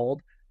alpha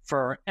fold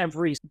for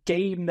every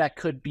game that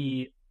could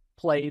be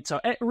played. So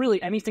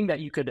really anything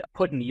that you could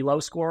put an ELO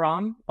score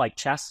on, like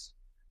chess,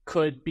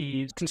 could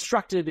be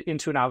constructed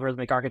into an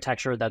algorithmic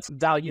architecture that's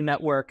value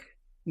network,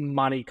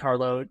 Monte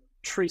Carlo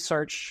tree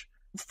search,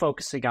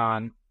 focusing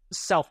on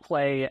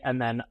self-play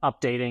and then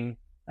updating,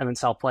 and then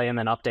self-play and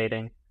then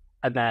updating.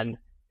 And then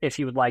if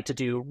you would like to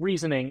do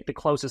reasoning, the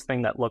closest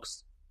thing that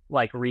looks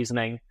like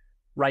reasoning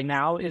right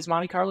now is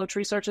Monte Carlo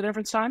tree search at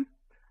inference time,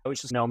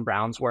 which is Noam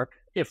Brown's work.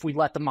 If we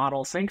let the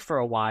model think for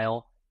a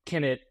while,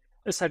 can it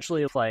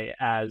essentially play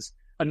as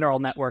a neural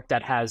network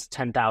that has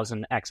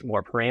 10,000x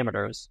more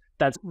parameters?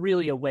 That's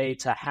really a way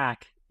to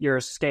hack your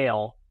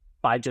scale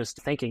by just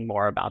thinking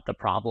more about the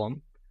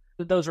problem.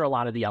 Those are a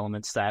lot of the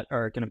elements that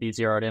are going to be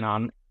zeroed in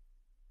on.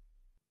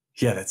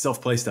 Yeah, that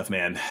self-play stuff,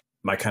 man.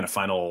 My kind of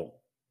final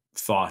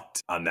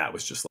thought on that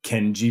was just,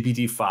 can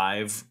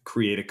GPT-5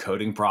 create a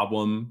coding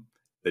problem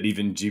that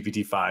even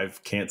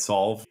GPT-5 can't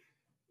solve?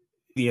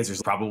 The answer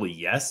is probably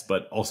yes,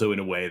 but also in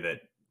a way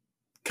that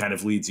kind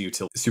of leads you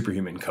to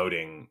superhuman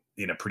coding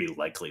in a pretty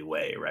likely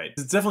way, right?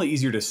 It's definitely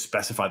easier to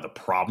specify the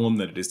problem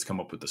than it is to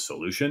come up with the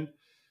solution.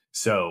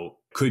 So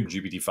Could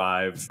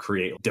GPT-5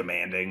 create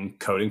demanding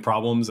coding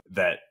problems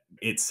that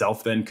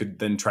itself then could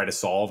then try to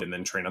solve and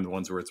then train on the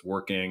ones where it's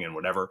working and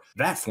whatever?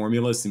 That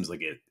formula seems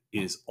like it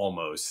is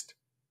almost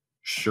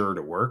sure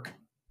to work.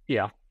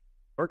 Yeah.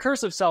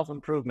 Recursive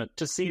self-improvement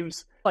just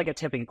seems like a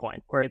tipping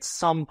point where at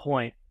some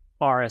point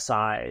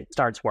RSI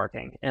starts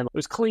working. And it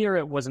was clear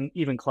it wasn't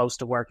even close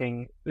to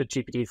working with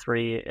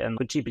GPT-3 and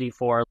with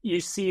GPT-4. You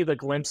see the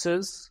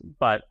glimpses,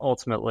 but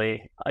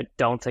ultimately, I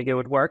don't think it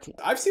would work.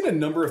 I've seen a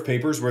number of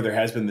papers where there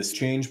has been this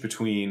change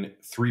between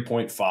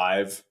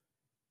 3.5.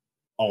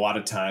 A lot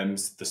of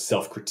times the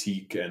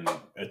self-critique and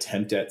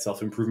attempt at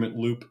self-improvement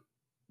loop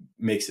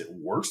makes it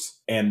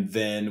worse. And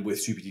then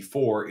with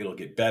GPT-4, it'll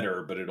get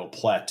better, but it'll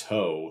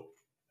plateau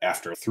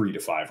after 3 to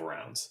 5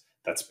 rounds.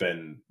 That's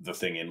been the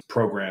thing in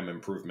program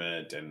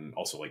improvement and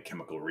also like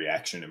chemical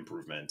reaction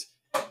improvement.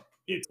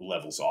 It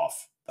levels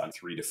off on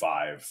 3 to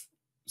 5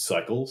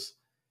 cycles.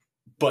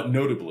 But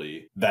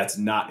notably, that's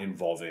not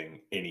involving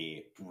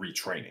any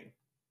retraining.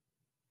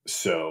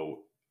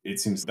 So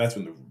it seems that's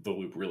when the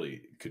loop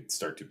really could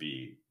start to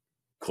be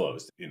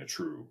closed in a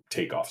true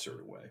takeoff sort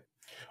of way.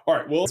 All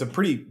right, well, it's a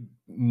pretty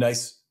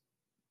nice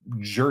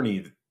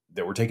journey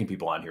that we're taking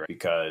people on here,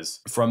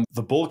 because from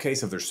the bull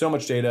case of there's so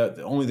much data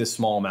that only this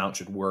small amount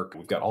should work.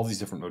 We've got all these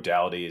different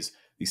modalities.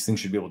 These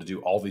things should be able to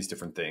do all these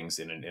different things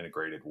in an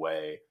integrated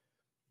way.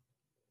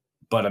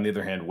 But on the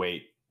other hand,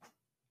 we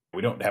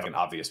don't have an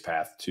obvious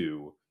path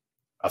to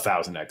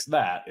 1,000x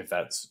that, if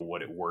that's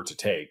what it were to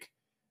take.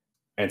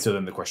 And so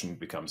then the question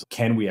becomes,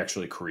 can we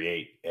actually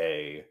create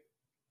a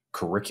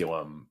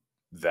curriculum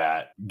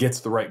that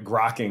gets the right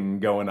grokking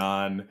going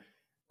on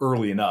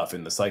early enough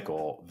in the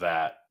cycle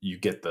that you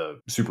get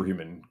the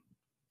superhuman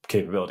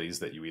capabilities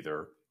that you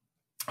either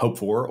hope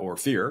for or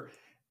fear?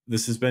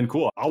 This has been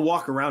cool. I'll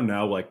walk around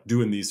now like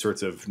doing these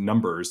sorts of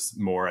numbers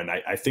more. And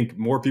I think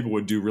more people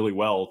would do really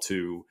well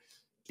to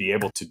be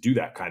able to do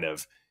that kind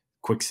of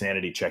quick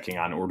sanity checking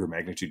on order of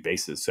magnitude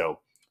basis. So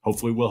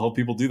hopefully we'll help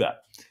people do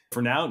that.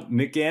 For now,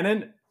 Nick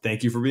Gannon,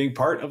 thank you for being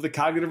part of the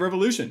Cognitive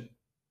Revolution.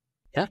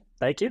 Yeah,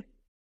 thank you.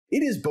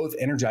 It is both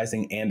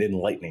energizing and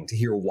enlightening to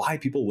hear why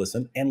people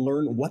listen and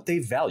learn what they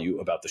value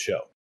about the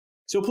show.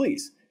 So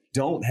please,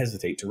 don't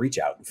hesitate to reach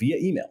out via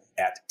email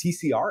at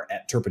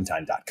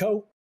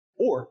tcr@turpentine.co,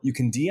 or you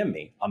can DM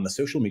me on the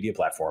social media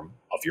platform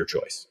of your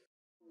choice.